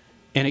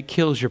 And it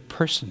kills your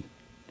person.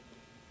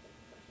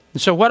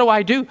 And so what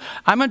do?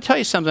 I'm going to tell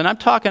you something. I'm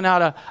talking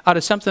out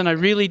of something I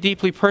really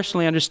deeply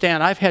personally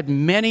understand. I've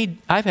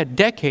had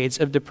decades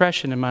of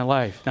depression in my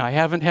life. Now I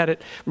haven't had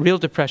real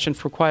depression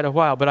for quite a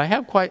while, but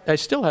I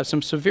still have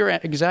some severe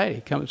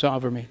anxiety comes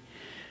over me.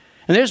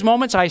 And there's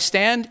moments I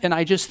stand and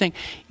I just think,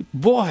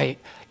 boy,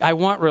 I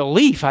want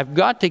relief. I've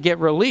got to get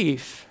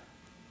relief.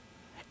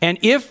 And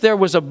if there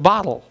was a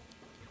bottle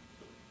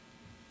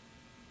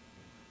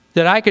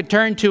that I could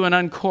turn to and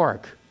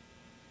uncork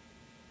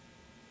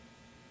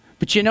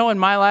But you know, in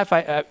my life,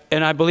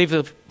 I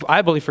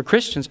believe for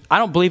Christians, I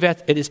don't believe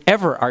that it is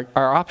ever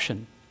our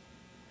option.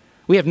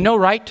 We have no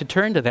right to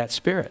turn to that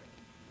spirit.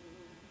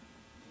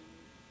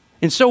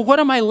 And so what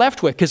am I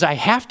left with? Because I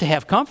have to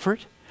have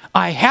comfort.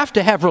 I have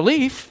to have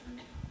relief.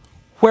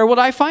 Where would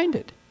I find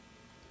it?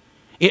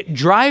 It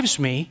drives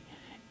me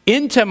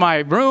into my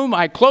room.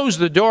 I close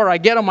the door. I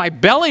get on my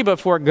belly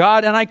before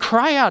God and I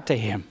cry out to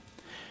Him.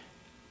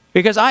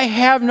 Because I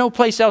have no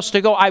place else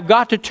to go. I've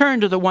got to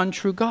turn to the one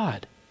true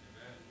God.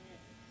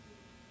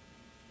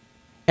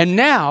 And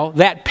now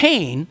that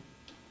pain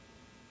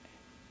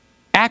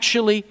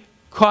actually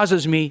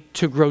causes me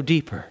to grow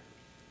deeper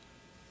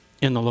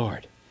in the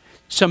Lord.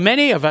 So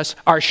many of us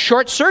are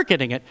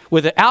short-circuiting it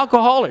with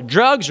alcohol or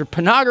drugs or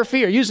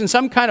pornography or using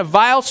some kind of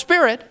vile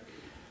spirit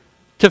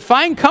to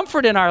find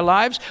comfort in our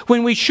lives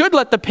when we should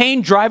let the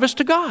pain drive us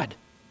to God.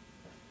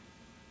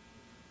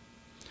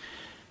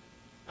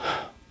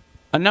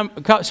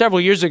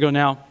 Several years ago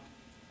now,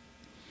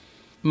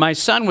 my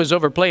son was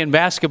over playing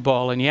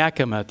basketball in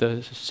Yakima at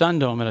the Sun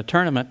Dome in a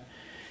tournament.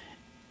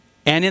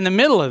 And in the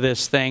middle of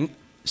this thing,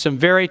 some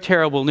very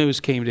terrible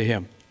news came to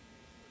him.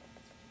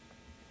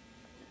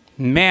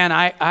 Man,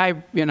 I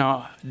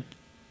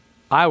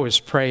was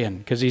praying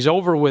because he's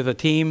over with a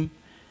team,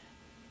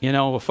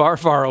 far,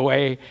 far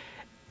away.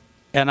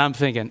 And I'm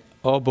thinking,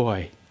 oh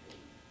boy,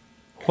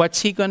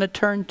 what's he going to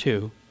turn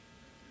to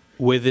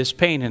with this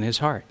pain in his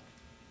heart?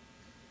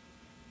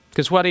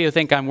 Because what do you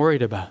think I'm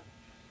worried about?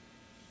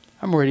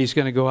 I'm worried he's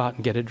going to go out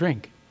and get a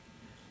drink.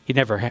 He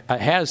never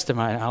has, to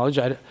my knowledge,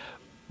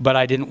 but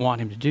I didn't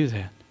want him to do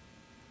that.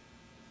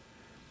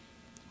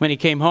 When he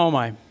came home,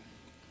 I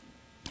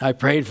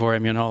prayed for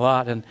him, a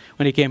lot. And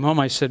when he came home,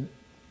 I said,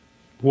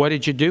 what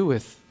did you do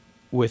with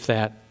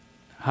that?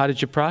 How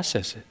did you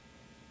process it?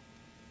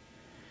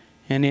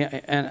 And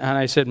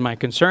I said, my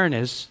concern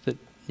is that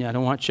I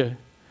don't want you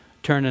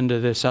turn into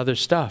this other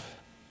stuff.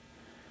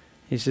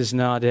 He says,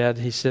 no, Dad.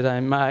 He said,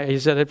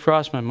 it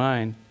crossed my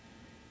mind.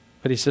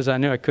 But he says, I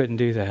knew I couldn't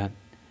do that.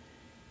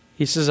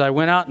 He says, I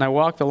went out and I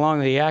walked along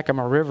the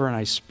Yakima River and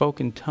I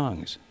spoke in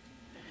tongues.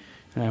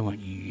 And I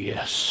went,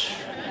 yes.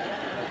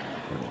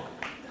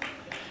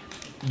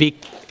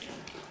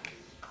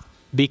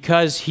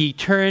 Because he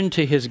turned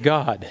to his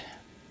God.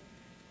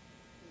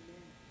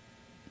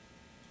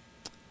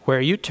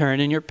 Where you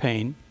turn in your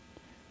pain,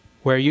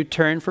 where you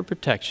turn for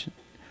protection,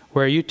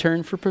 where you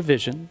turn for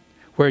provision,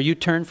 where you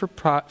turn for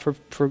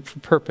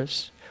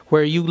purpose,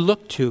 where you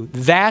look to,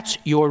 that's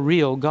your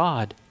real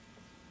God.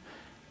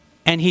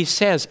 And he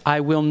says,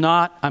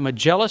 I'm a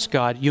jealous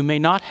God. You may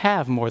not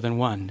have more than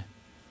one.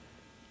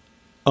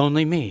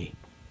 Only me.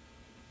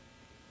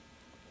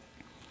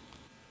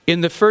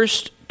 In the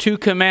first two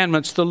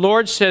commandments, the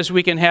Lord says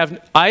we can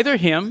have either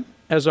Him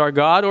as our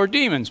God or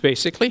demons,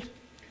 basically.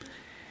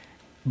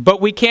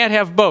 But we can't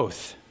have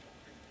both.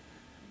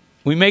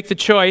 We make the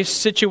choice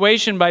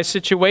situation by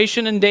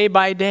situation and day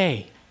by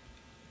day.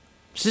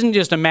 This isn't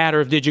just a matter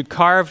of did you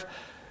carve,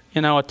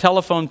 a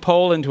telephone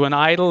pole into an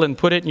idol and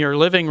put it in your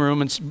living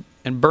room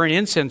and burn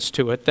incense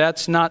to it.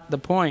 That's not the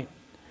point.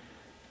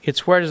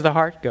 It's where does the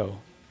heart go?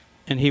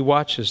 And He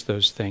watches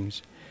those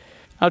things.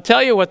 I'll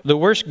tell you what the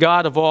worst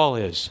God of all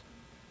is.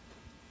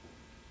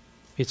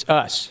 It's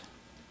us.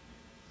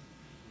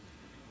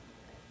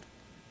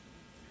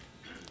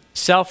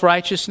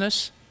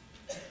 Self-righteousness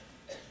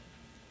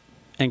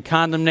and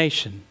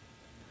condemnation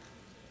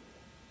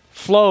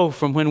flow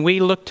from when we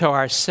look to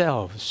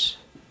ourselves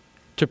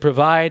to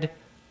provide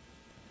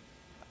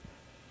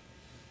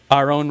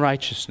our own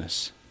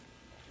righteousness.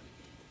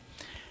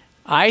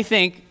 I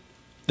think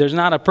there's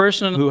not a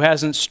person who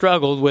hasn't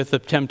struggled with the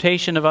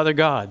temptation of other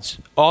gods.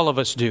 All of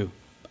us do.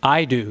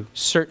 I do,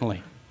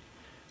 certainly.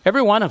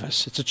 Every one of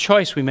us. It's a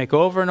choice we make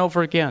over and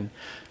over again.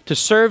 To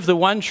serve the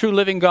one true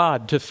living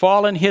God, to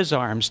fall in His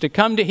arms, to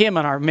come to Him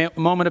in our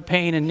moment of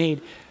pain and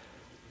need.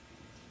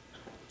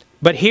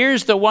 But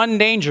here's the one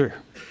danger,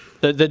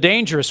 the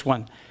dangerous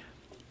one.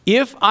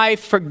 If I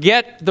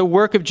forget the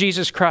work of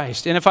Jesus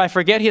Christ, and if I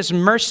forget His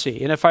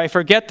mercy, and if I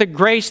forget the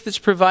grace that's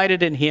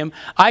provided in Him,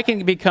 I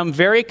can become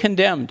very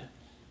condemned.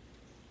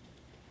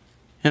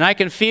 And I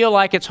can feel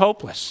like it's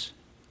hopeless.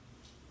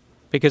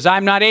 Because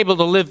I'm not able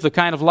to live the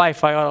kind of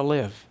life I ought to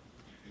live.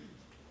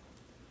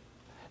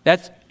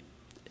 It's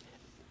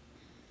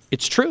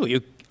true.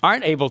 You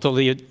aren't able to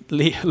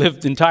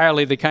live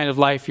entirely the kind of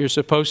life you're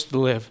supposed to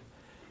live.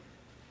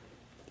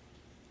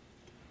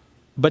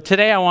 But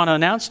today I want to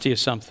announce to you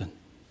something.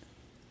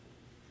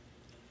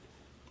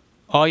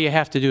 All you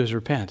have to do is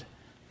repent.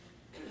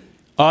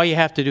 All you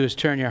have to do is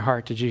turn your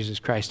heart to Jesus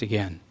Christ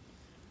again.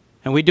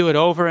 And we do it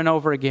over and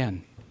over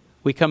again.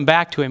 We come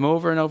back to Him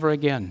over and over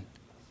again.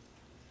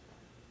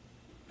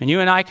 And you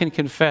and I can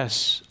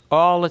confess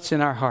all that's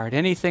in our heart.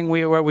 Anything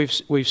where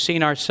we've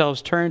seen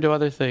ourselves turn to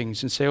other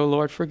things and say, oh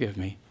Lord, forgive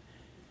me.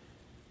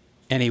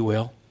 And He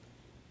will.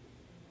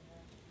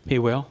 He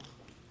will.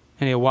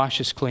 And He'll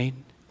wash us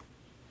clean.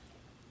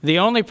 The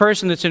only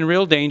person that's in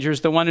real danger is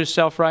the one who's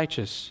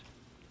self-righteous.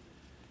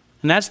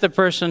 And that's the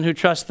person who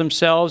trusts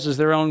themselves as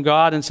their own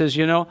God and says,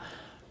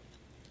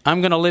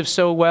 I'm going to live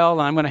so well,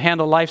 and I'm going to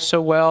handle life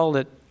so well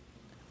that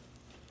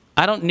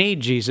I don't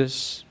need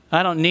Jesus.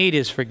 I don't need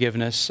His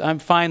forgiveness. I'm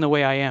fine the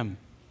way I am.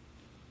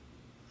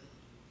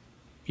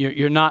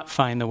 You're not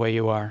fine the way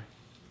you are.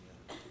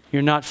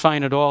 You're not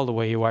fine at all the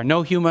way you are.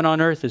 No human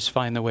on earth is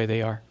fine the way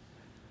they are.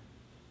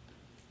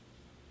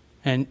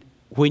 And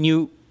when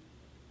you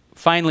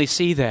finally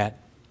see that,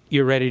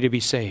 you're ready to be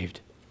saved.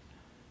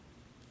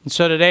 And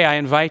so today I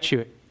invite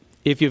you,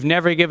 if you've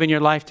never given your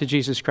life to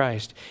Jesus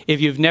Christ, if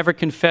you've never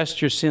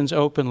confessed your sins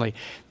openly,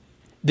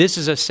 this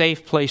is a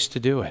safe place to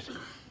do it.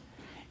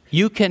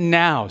 You can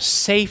now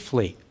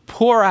safely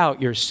pour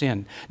out your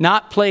sin,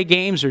 not play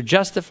games or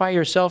justify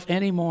yourself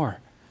anymore,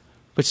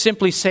 but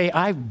simply say,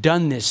 I've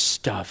done this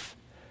stuff.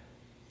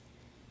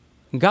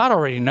 God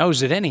already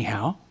knows it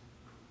anyhow.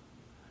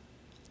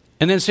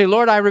 And then say,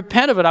 Lord, I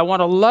repent of it. I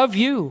want to love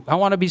you. I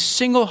want to be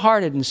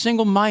single-hearted and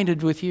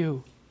single-minded with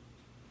you.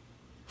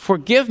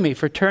 Forgive me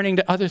for turning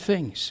to other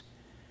things.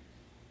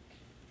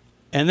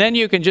 And then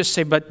you can just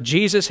say, but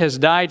Jesus has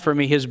died for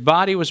me. His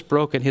body was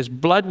broken. His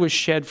blood was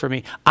shed for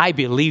me. I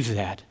believe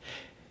that.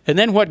 And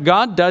then what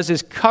God does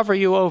is cover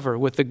you over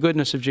with the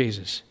goodness of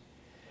Jesus.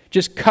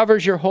 Just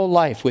covers your whole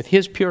life with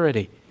His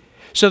purity.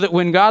 So that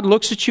when God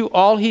looks at you,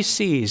 all He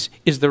sees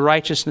is the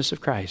righteousness of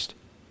Christ.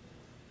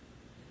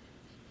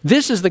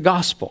 This is the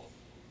gospel.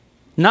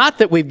 Not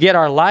that we get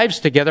our lives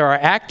together, our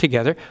act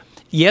together.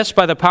 Yes,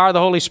 by the power of the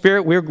Holy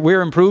Spirit,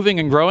 we're improving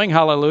and growing.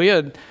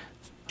 Hallelujah.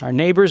 Our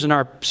neighbors and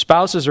our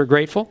spouses are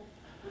grateful.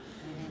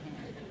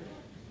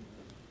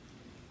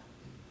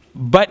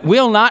 But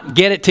we'll not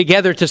get it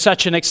together to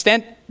such an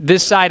extent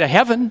this side of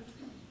heaven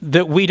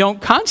that we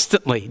don't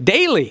constantly,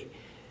 daily,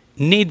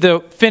 need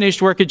the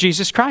finished work of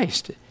Jesus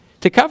Christ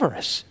to cover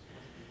us.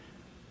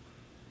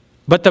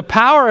 But the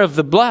power of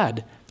the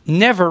blood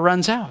never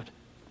runs out.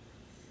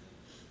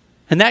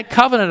 And that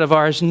covenant of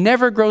ours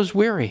never grows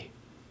weary.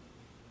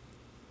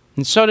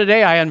 And so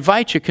today I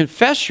invite you,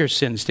 confess your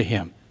sins to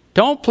Him.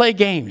 Don't play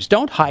games.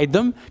 Don't hide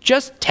them.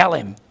 Just tell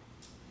Him.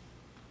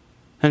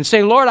 And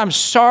say, Lord, I'm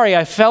sorry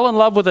I fell in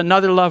love with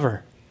another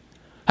lover.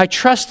 I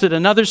trusted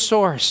another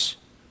source.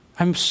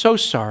 I'm so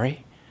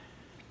sorry.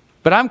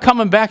 But I'm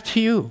coming back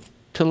to you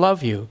to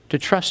love you, to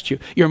trust you.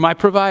 You're my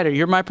provider.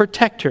 You're my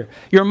protector.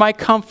 You're my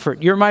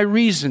comfort. You're my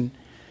reason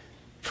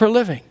for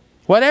living.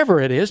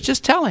 Whatever it is,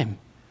 just tell Him.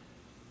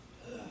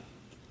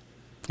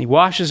 He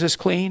washes us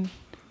clean,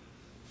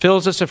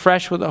 fills us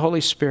afresh with the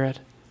Holy Spirit,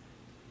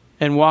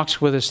 and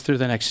walks with us through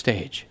the next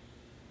stage.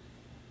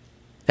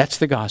 That's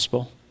the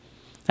gospel.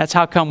 That's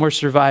how come we're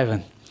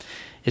surviving,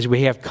 is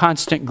we have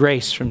constant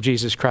grace from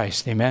Jesus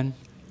Christ. Amen?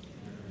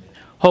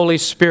 Holy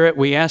Spirit,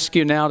 we ask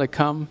you now to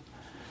come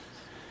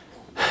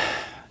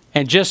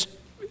and just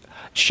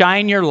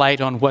shine your light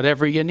on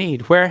whatever you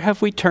need. Where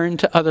have we turned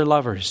to other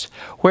lovers?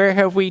 Where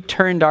have we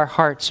turned our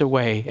hearts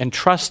away and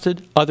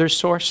trusted other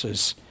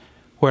sources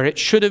where it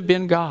should have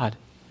been God?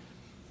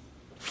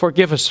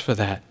 Forgive us for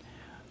that.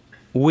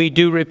 We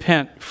do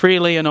repent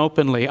freely and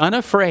openly,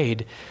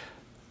 unafraid,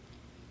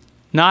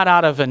 not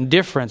out of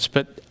indifference,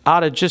 but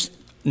out of just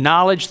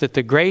knowledge that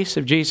the grace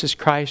of Jesus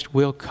Christ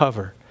will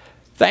cover.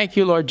 Thank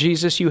you, Lord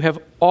Jesus. You have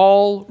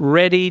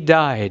already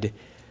died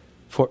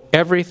for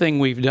everything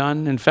we've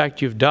done. In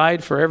fact, you've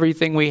died for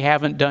everything we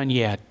haven't done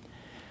yet.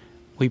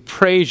 We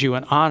praise you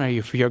and honor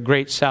you for your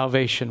great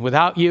salvation.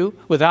 Without you,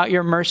 without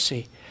your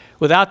mercy,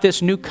 without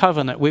this new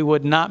covenant, we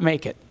would not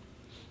make it.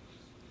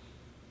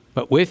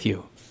 But with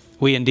you,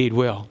 we indeed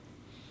will.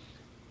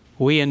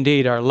 We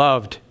indeed are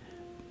loved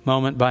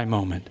moment by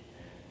moment.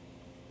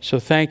 So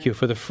thank you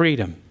for the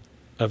freedom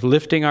of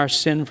lifting our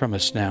sin from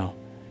us now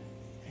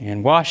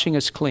and washing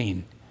us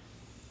clean.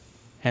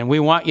 And we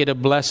want you to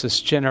bless us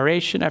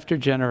generation after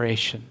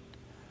generation.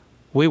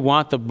 We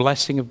want the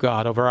blessing of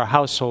God over our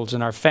households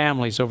and our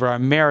families, over our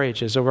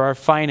marriages, over our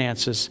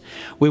finances.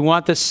 We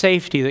want the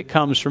safety that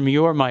comes from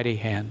your mighty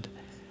hand.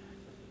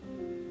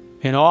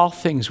 In all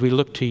things we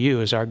look to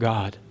you as our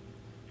God.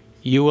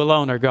 You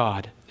alone are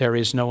God. There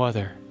is no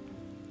other.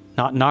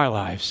 Not in our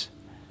lives.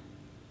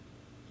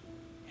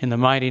 In the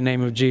mighty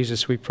name of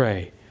Jesus we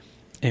pray.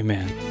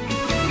 Amen.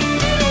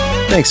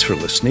 Thanks for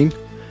listening.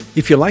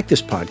 If you like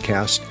this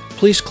podcast,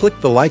 please click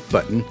the like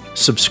button,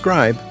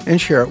 subscribe, and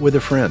share it with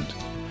a friend.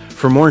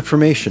 For more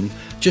information,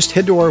 just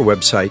head to our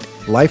website,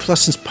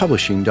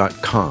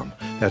 lifelessonspublishing.com.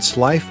 That's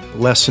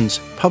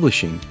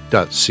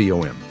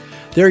lifelessonspublishing.com.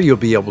 There you'll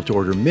be able to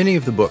order many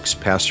of the books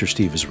Pastor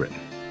Steve has written.